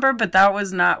remember, but that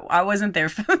was not, I wasn't there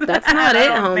for that. That's not it,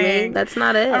 homie. That's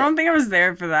not it. I don't think I was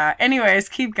there for that. Anyways,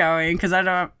 keep going, because I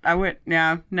don't blame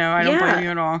you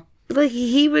at all. Like,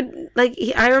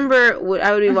 I remember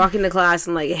I would be walking to class,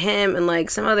 and, like, him and,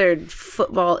 like, some other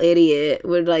football idiot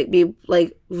would, like, be,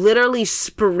 like, literally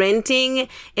sprinting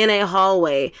in a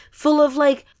hallway full of,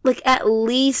 like at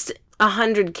least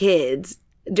 100 kids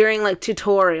during, like,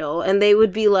 tutorial, and they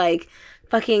would be, like,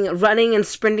 fucking running and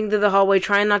sprinting through the hallway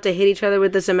trying not to hit each other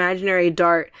with this imaginary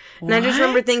dart. And I just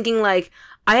remember thinking, like,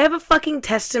 I have a fucking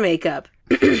test to make up.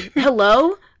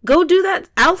 Hello? Go do that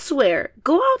elsewhere.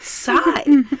 Go outside.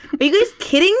 Are you guys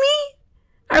kidding me?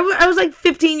 I was like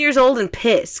 15 years old and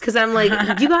pissed because I'm like,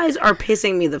 you guys are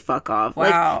pissing me the fuck off.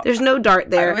 Wow. Like, there's no dart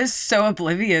there. I was so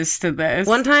oblivious to this.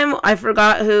 One time I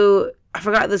forgot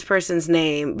this person's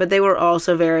name, but they were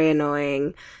also very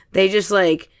annoying. They just,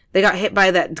 like, they got hit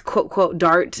by that quote, quote,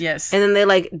 dart. Yes. And then they,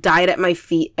 like, died at my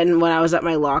feet and when I was at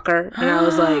my locker. And I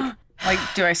was like... Like,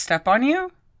 do I step on you?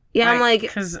 Yeah, like, I'm like...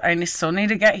 Because I still need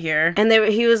to get here. And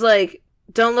he was like,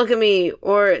 don't look at me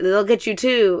or they'll get you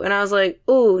too. And I was like,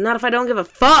 ooh, not if I don't give a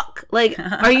fuck. Like,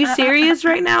 are you serious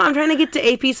right now? I'm trying to get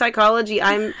to AP Psychology.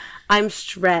 I'm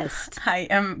stressed. I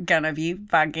am gonna be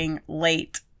fucking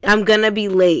late. I'm gonna be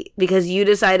late because you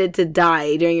decided to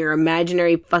die during your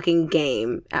imaginary fucking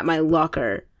game at my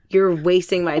locker. You're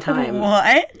wasting my time.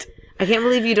 What? I can't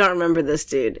believe you don't remember this,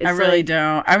 dude. I really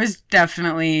don't. I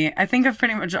think I've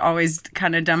pretty much always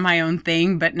kind of done my own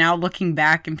thing, but now looking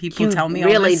back and people tell me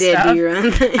all this stuff, do your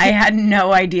own thing. I had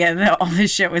no idea that all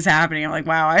this shit was happening. I'm like,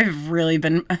 wow, I've really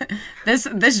been...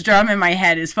 This drum in my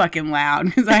head is fucking loud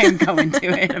because I am going to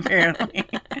it, apparently.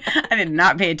 I did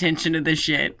not pay attention to this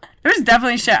shit. There's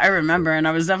definitely shit I remember, and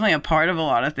I was definitely a part of a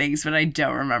lot of things, but I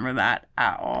don't remember that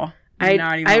at all. I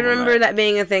remember that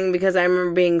being a thing because I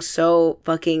remember being so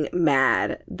fucking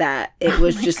mad that it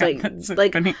was just God, so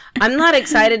funny. I'm not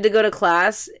excited to go to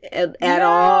class at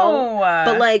all,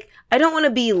 but like I don't want to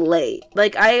be late.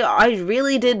 Like I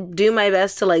really did do my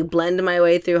best to like blend my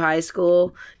way through high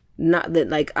school. Not that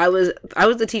like I was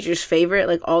the teacher's favorite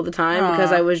like all the time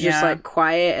because I was just like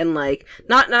quiet and like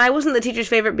I wasn't the teacher's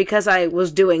favorite because I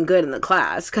was doing good in the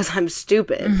class because I'm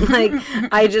stupid. Like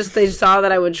they saw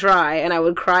that I would try and I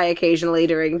would cry occasionally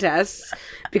during tests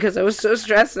because I was so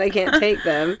stressed and I can't take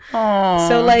them. Aww.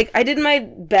 So like I did my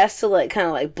best to like kind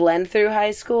of like blend through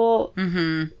high school,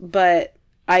 but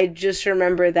I just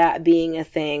remember that being a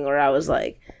thing where I was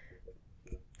like,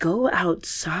 go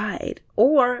outside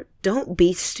or don't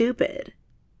be stupid.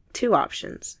 2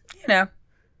 options. You know,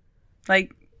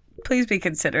 like, please be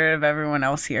considerate of everyone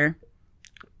else here.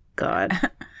 God.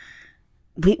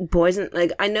 Boys and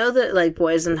like I know that like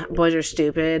boys are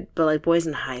stupid, but like boys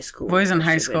in high school. Boys in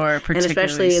high school are particularly and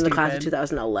especially stupid. In the class of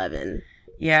 2011.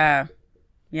 Yeah.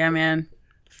 Yeah, man.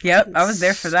 Yep, I was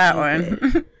there for that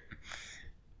one.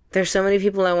 There's so many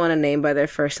people I want to name by their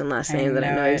first and last name that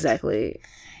I know exactly.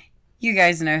 You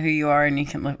guys know who you are and you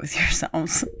can live with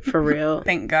yourselves. For real.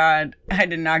 Thank God I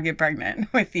did not get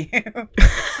pregnant with you.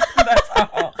 That's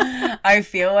all. I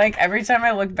feel like every time I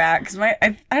look back, because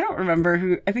I don't remember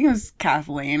who, I think it was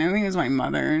Kathleen. I think it was my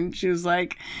mother. And she was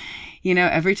like, you know,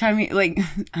 every time you, like,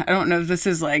 I don't know if this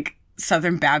is like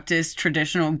Southern Baptist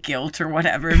traditional guilt or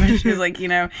whatever, but she was like, you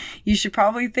know, you should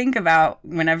probably think about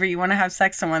whenever you want to have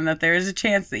sex with someone that there is a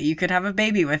chance that you could have a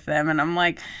baby with them. And I'm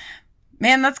like,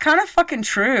 man, that's kind of fucking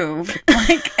true.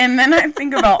 Like, and then I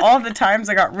think about all the times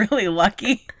I got really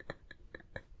lucky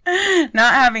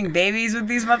not having babies with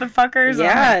these motherfuckers.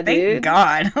 Yeah, like, thank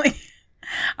God. Like,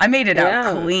 I made it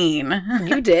out clean.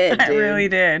 You did, dude. I really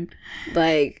did.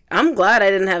 Like, I'm glad I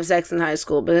didn't have sex in high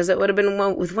school because it would have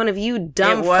been with one of you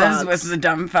dumb fucks. It was with the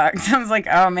dumb fucks. I was like,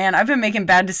 oh man, I've been making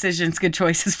bad decisions, good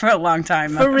choices for a long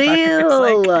time. For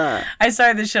real. Like, I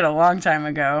started this shit a long time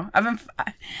ago.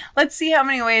 Let's see how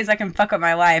many ways I can fuck up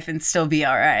my life and still be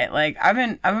all right. Like, I've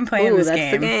been playing this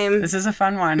game. The game. This is a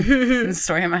fun one. This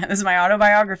is my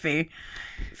autobiography.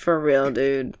 For real,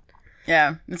 dude.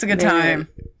 Yeah, it's a good time.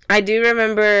 I do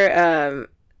remember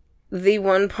the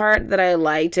one part that I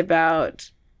liked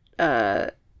about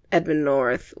Edmond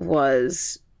North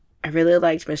was I really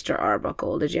liked Mr.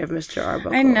 Arbuckle. Did you have Mr.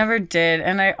 Arbuckle? I never did,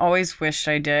 and I always wished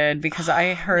I did because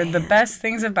I heard the best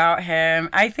things about him.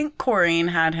 I think Corrine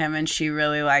had him, and she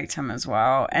really liked him as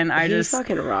well. And he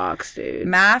fucking rocks, dude.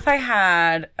 Math, I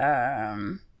had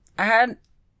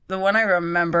the one I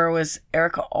remember was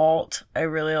Erica Alt. I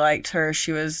really liked her.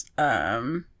 She was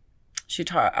she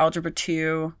taught Algebra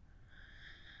 2.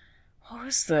 What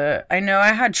was I know I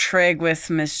had Trig with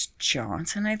Miss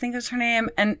Johnson, I think was her name,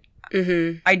 and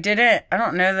I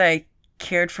don't know that I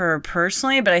cared for her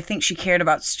personally, but I think she cared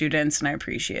about students, and I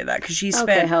appreciate that because she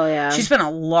spent a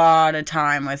lot of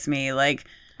time with me, like,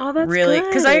 oh, that's really, good.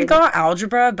 because I got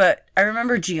algebra, but I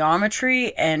remember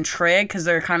geometry and trig because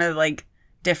they're kind of like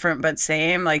different but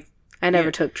same. Like, I never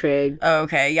took trig. Oh,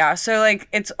 okay, yeah. So like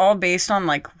it's all based on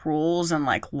like rules and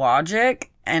like logic.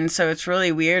 And so it's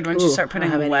really weird once you start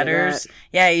putting letters.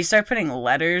 Yeah, you start putting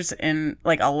letters in,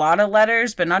 like, a lot of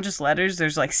letters, but not just letters.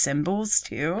 There's, like, symbols,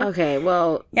 too. Okay,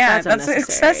 well, yeah, that's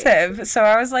excessive. So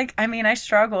I was like, I mean, I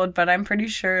struggled, but I'm pretty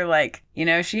sure, like, you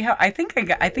know, I think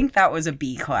that was a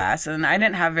B class, and I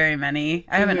didn't have very many.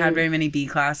 I haven't had very many B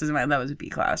classes. That was a B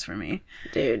class for me.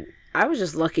 Dude, I was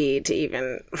just lucky to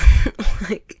even,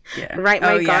 write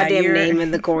my goddamn name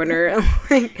in the corner.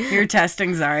 Your test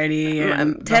anxiety.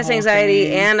 Test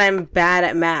anxiety, and I'm bad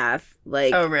at math.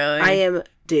 Like, oh, really?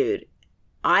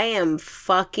 I am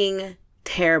fucking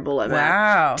terrible at math.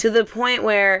 Wow. To the point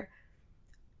where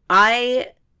I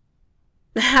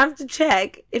have to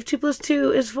check if 2 +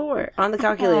 2 is 4 on the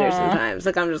calculator sometimes.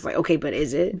 Like, I'm just like, okay, but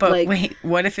is it? But like, wait,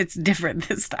 what if it's different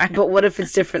this time? But what if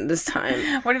it's different this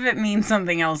time? What if it means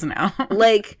something else now?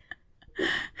 Like,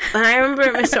 and I remember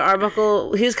Mr.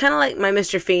 Arbuckle, he was kind of like my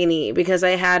Mr. Feeney because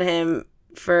I had him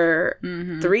for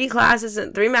 3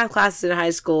 math classes in high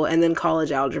school and then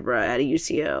college algebra at a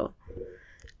UCO.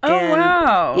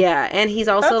 Wow. Yeah, and he's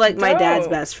also my dad's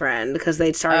best friend because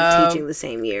they started teaching the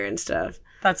same year and stuff.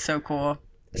 That's so cool.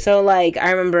 So, like,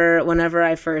 I remember whenever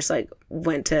I first, like,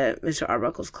 went to Mr.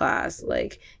 Arbuckle's class,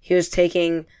 like, he was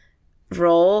taking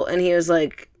roll, and he was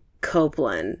like,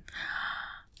 Copeland,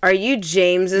 are you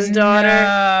James's daughter? No,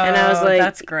 and I was like,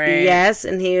 that's great. Yes.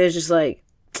 And he was just like,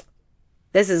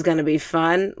 this is gonna be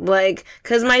fun. Like,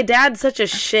 cause my dad's such a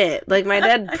shit. Like, my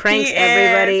dad pranks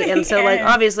everybody. And so, like,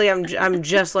 obviously I'm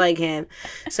just like him.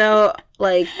 So,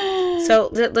 like,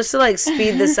 let's to, like,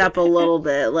 speed this up a little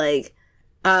bit. Like,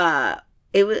 I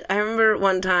remember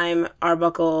one time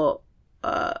Arbuckle,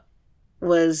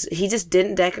 he just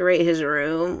didn't decorate his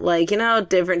room. Like, you know how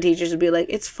different teachers would be like,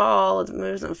 it's fall,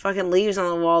 there's some fucking leaves on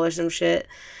the wall or some shit.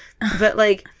 But,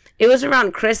 like, it was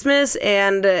around Christmas,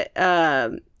 and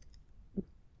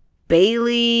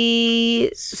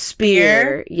Bailey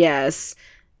Spear, yes,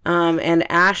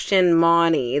 and Ashton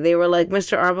Monty, they were like,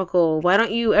 Mr. Arbuckle, why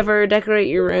don't you ever decorate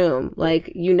your room?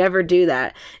 Like, you never do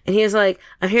that. And he was like,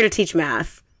 I'm here to teach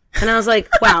math. And I was like,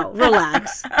 wow,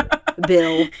 relax,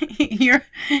 Bill.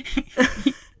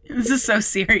 This is so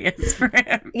serious for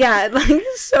him. Yeah, like,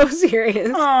 so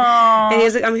serious. Aww. And he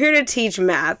was like, I'm here to teach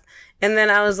math. And then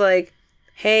I was like,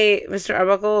 hey, Mr.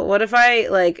 Arbuckle, what if I,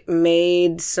 like,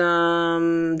 made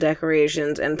some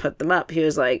decorations and put them up? He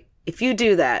was like, if you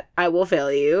do that, I will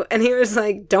fail you. And he was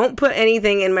like, don't put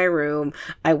anything in my room.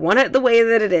 I want it the way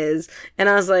that it is. And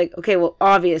I was like, okay, well,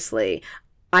 obviously,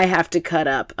 I have to cut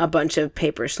up a bunch of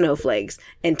paper snowflakes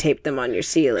and tape them on your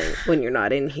ceiling when you're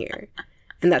not in here.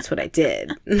 And that's what I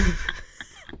did.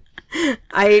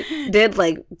 I did,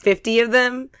 like, 50 of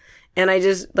them. And I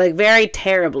just, like, very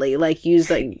terribly, like, used,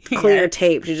 like, clear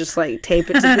tape to just, like, tape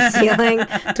it to the ceiling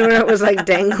to where it was, like,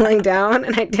 dangling down.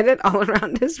 And I did it all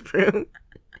around his room.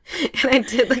 And I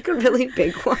did, like, a really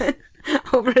big one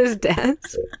over his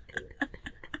desk.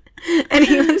 And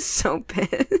he was so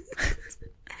pissed.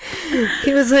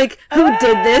 He was like, who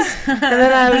did this? And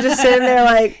then I was just sitting there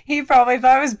like... He probably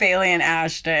thought it was Bailey and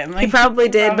Ashton. Like, he probably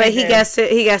did, but he guessed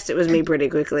it. He guessed it was me pretty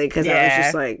quickly because I was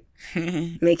just like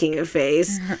making a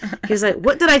face. He was like,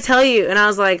 what did I tell you? And I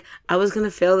was like, I was going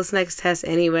to fail this next test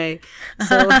anyway.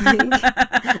 So, like,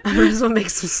 I might as well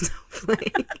make some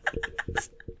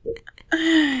snowflakes.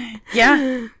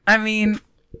 Yeah. I mean...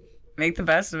 Make the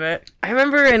best of it. I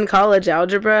remember in college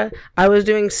algebra, I was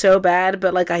doing so bad,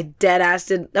 but, like, I dead-ass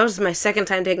did... That was my second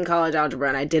time taking college algebra,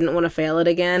 and I didn't want to fail it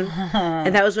again.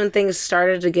 And that was when things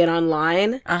started to get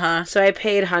online. So I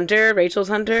paid Hunter, Rachel's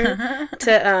Hunter,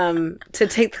 to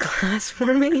take the class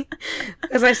for me.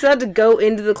 Because I still had to go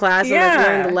into the class and, like,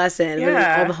 learn the lesson.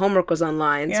 But all the homework was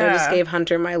online. So I just gave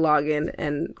Hunter my login,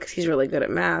 and because he's really good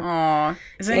at math. Aw.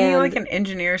 Isn't he, like, an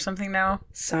engineer or something now?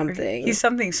 Something. He's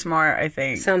something smart, I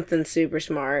think. Something super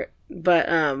smart. But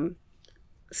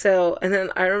so, and then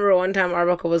I remember one time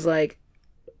Arbuckle was like,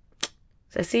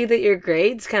 I see that your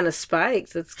grades kind of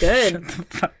spiked. That's good. Shut the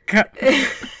fuck up.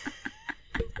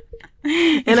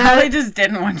 And I just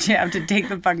didn't want you to have to take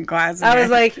the fucking class again. I was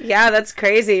like, yeah, that's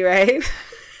crazy, right?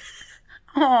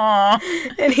 Aww.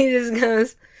 And he just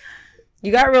goes,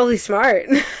 you got really smart.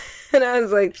 And I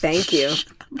was like, thank you.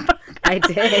 I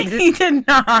did. He did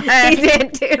not. He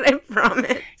did, dude. I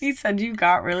promise. He said you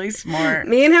got really smart.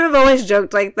 Me and him have always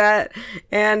joked like that.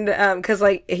 And, cause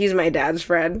like, he's my dad's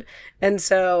friend. And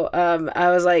so,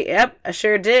 I was like, yep, I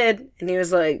sure did. And he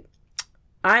was like,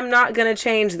 I'm not gonna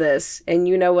change this. And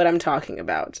you know what I'm talking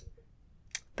about.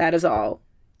 That is all.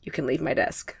 You can leave my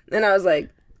desk. And I was like,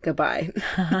 goodbye.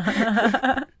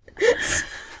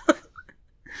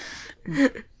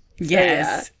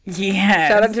 Yes. So, yeah. Yes.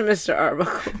 Shout out to Mr.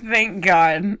 Arbuckle. Thank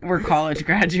God we're college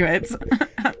graduates.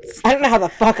 I don't know how the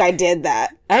fuck I did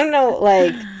that. I don't know,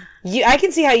 like, I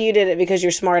can see how you did it because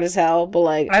you're smart as hell, but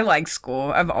like... I like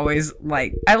school. I've always,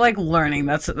 I like learning.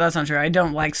 That's not true. I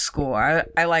don't like school.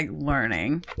 I like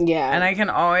learning. Yeah. And I can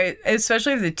always,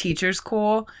 especially if the teacher's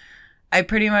cool, I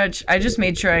just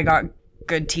made sure I got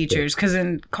good teachers. Because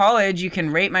in college, you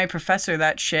can rate my professor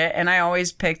that shit. And I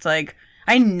always picked,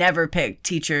 I never picked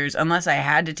teachers unless I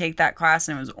had to take that class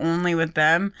and it was only with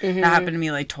them. Mm-hmm. That happened to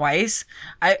me twice.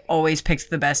 I always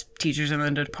picked the best teachers in the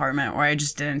department, or I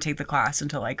just didn't take the class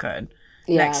until I could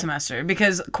next semester.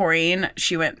 Because Corrine,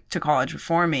 she went to college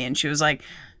before me and she was like,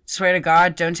 swear to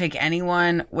God, don't take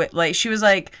anyone with, she was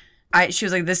like,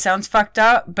 this sounds fucked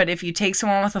up, but if you take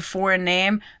someone with a foreign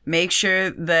name, make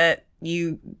sure that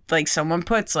you, someone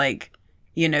puts, I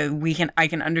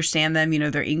can understand them,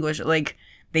 they're English,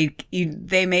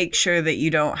 they make sure that you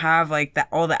don't have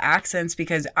all the accents,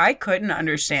 because I couldn't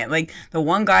understand the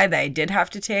one guy that I did have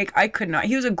to take. I could not.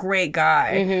 He was a great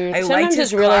guy. Mm-hmm. I liked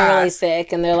his class. Really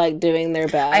thick, and they're doing their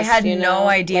best. I had no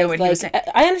idea what he was saying.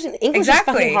 I understand English is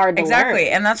fucking hard to learn.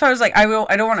 And that's why I was like, I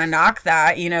don't want to knock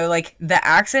that. The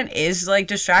accent is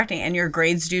distracting, and your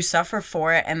grades do suffer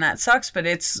for it, and that sucks. But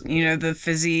it's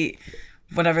the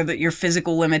your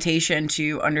physical limitation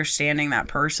to understanding that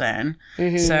person.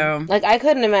 Mm-hmm. So I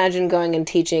couldn't imagine going and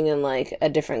teaching in a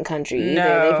different country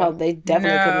either. They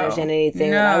definitely couldn't understand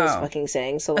anything that I was fucking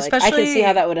saying. So I can see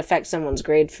how that would affect someone's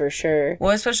grade for sure.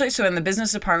 Well, especially so in the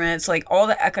business department, it's all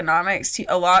the economics.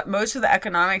 Most of the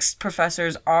economics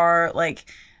professors are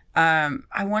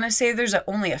I want to say there's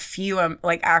only a few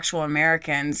actual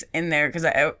Americans in there, because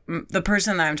the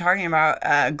person that I'm talking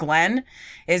about, Glenn,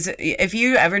 is, if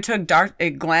you ever took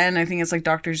Glenn, I think it's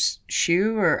Dr.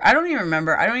 Shu, or I don't even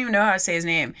remember. I don't even know how to say his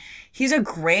name. He's a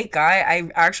great guy.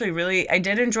 I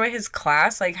did enjoy his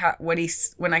class,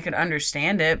 when I could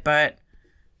understand it, but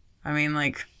I mean,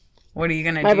 what are you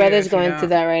going to do? My brother's going through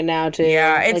that right now too.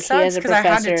 Yeah, it sucks because I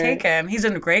had to take him. He's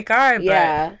a great guy, but...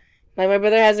 Yeah. My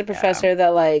brother has a professor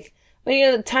that,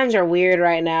 the times are weird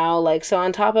right now. So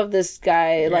on top of this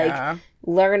guy, I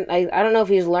don't know if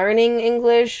he's learning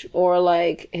English or,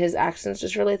 his accent's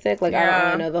just really thick. I don't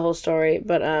really know the whole story.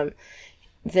 But,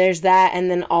 there's that.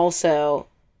 And then also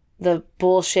the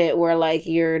bullshit where,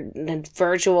 you're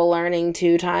virtual learning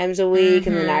 2 times a week, mm-hmm.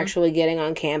 and then actually getting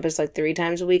on campus 3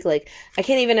 times a week. I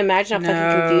can't even imagine how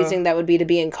fucking confusing that would be to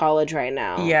be in college right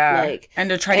now. Yeah.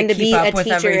 And to try to keep up with everything. And to be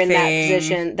a teacher in that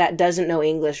position that doesn't know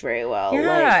English very well.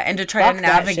 Yeah, and to try to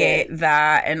navigate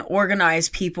that and organize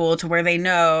people to where they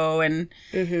know, and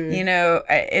mm-hmm.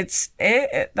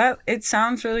 It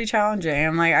sounds really challenging.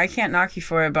 I'm I can't knock you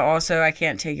for it, but also I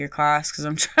can't take your class because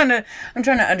I'm trying to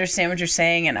understand what you're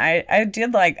saying, and I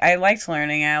liked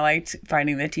learning. I liked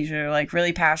finding the teacher,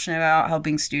 really passionate about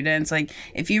helping students.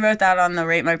 If you wrote that on the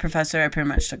Rate My Professor, I pretty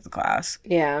much took the class.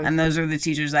 Yeah. And those were the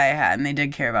teachers that I had, and they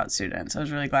did care about students. I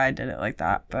was really glad I did it like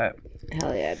that, but...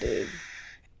 Hell yeah, dude.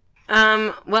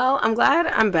 Well, I'm glad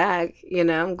I'm back,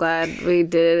 I'm glad we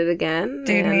did it again.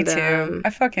 Dude, me too. I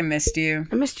fucking missed you.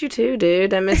 I missed you too,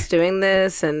 dude. I missed doing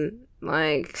this, and...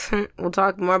 we'll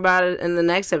talk more about it in the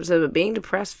next episode, but being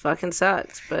depressed fucking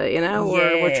sucks. But,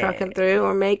 we're trucking through,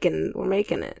 we're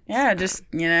making it. Yeah, just,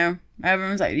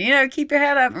 everyone's keep your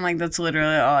head up. I'm that's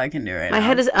literally all I can do right now. My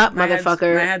head is up,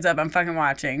 motherfucker. My head's up. I'm fucking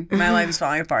watching. My life is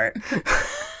falling apart.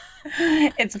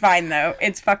 It's fine, though.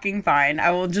 It's fucking fine. I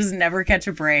will just never catch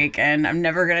a break, and I'm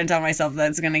never going to tell myself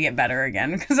that it's going to get better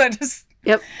again, because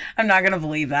I'm not going to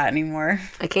believe that anymore.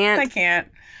 I can't.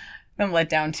 I'm let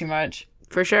down too much.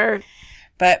 For sure.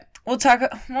 But we'll talk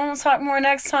more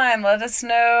next time. Let us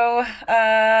know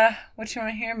what you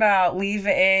want to hear about. Leave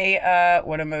a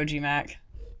what emoji, Mac?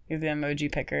 You're the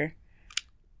emoji picker.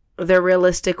 The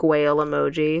realistic whale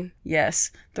emoji.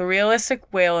 Yes. The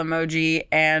realistic whale emoji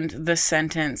and the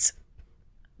sentence,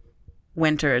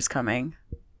 winter is coming.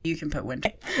 You can put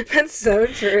winter. That's so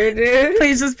true, dude.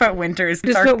 Please just put winters.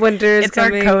 Just put winters. It's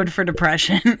coming. Our code for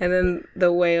depression. And then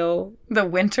the whale. The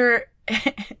winter.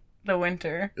 The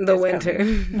winter. The winter.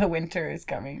 Coming. The winter is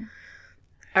coming.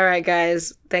 All right,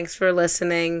 guys. Thanks for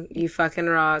listening. You fucking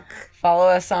rock. Follow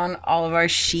us on all of our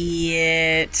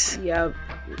shit. Yep.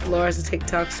 Laura's a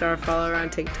TikTok star. Follow her on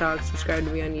TikTok. Subscribe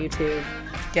to me on YouTube.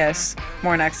 Yes.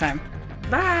 More next time.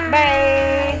 Bye.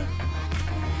 Bye.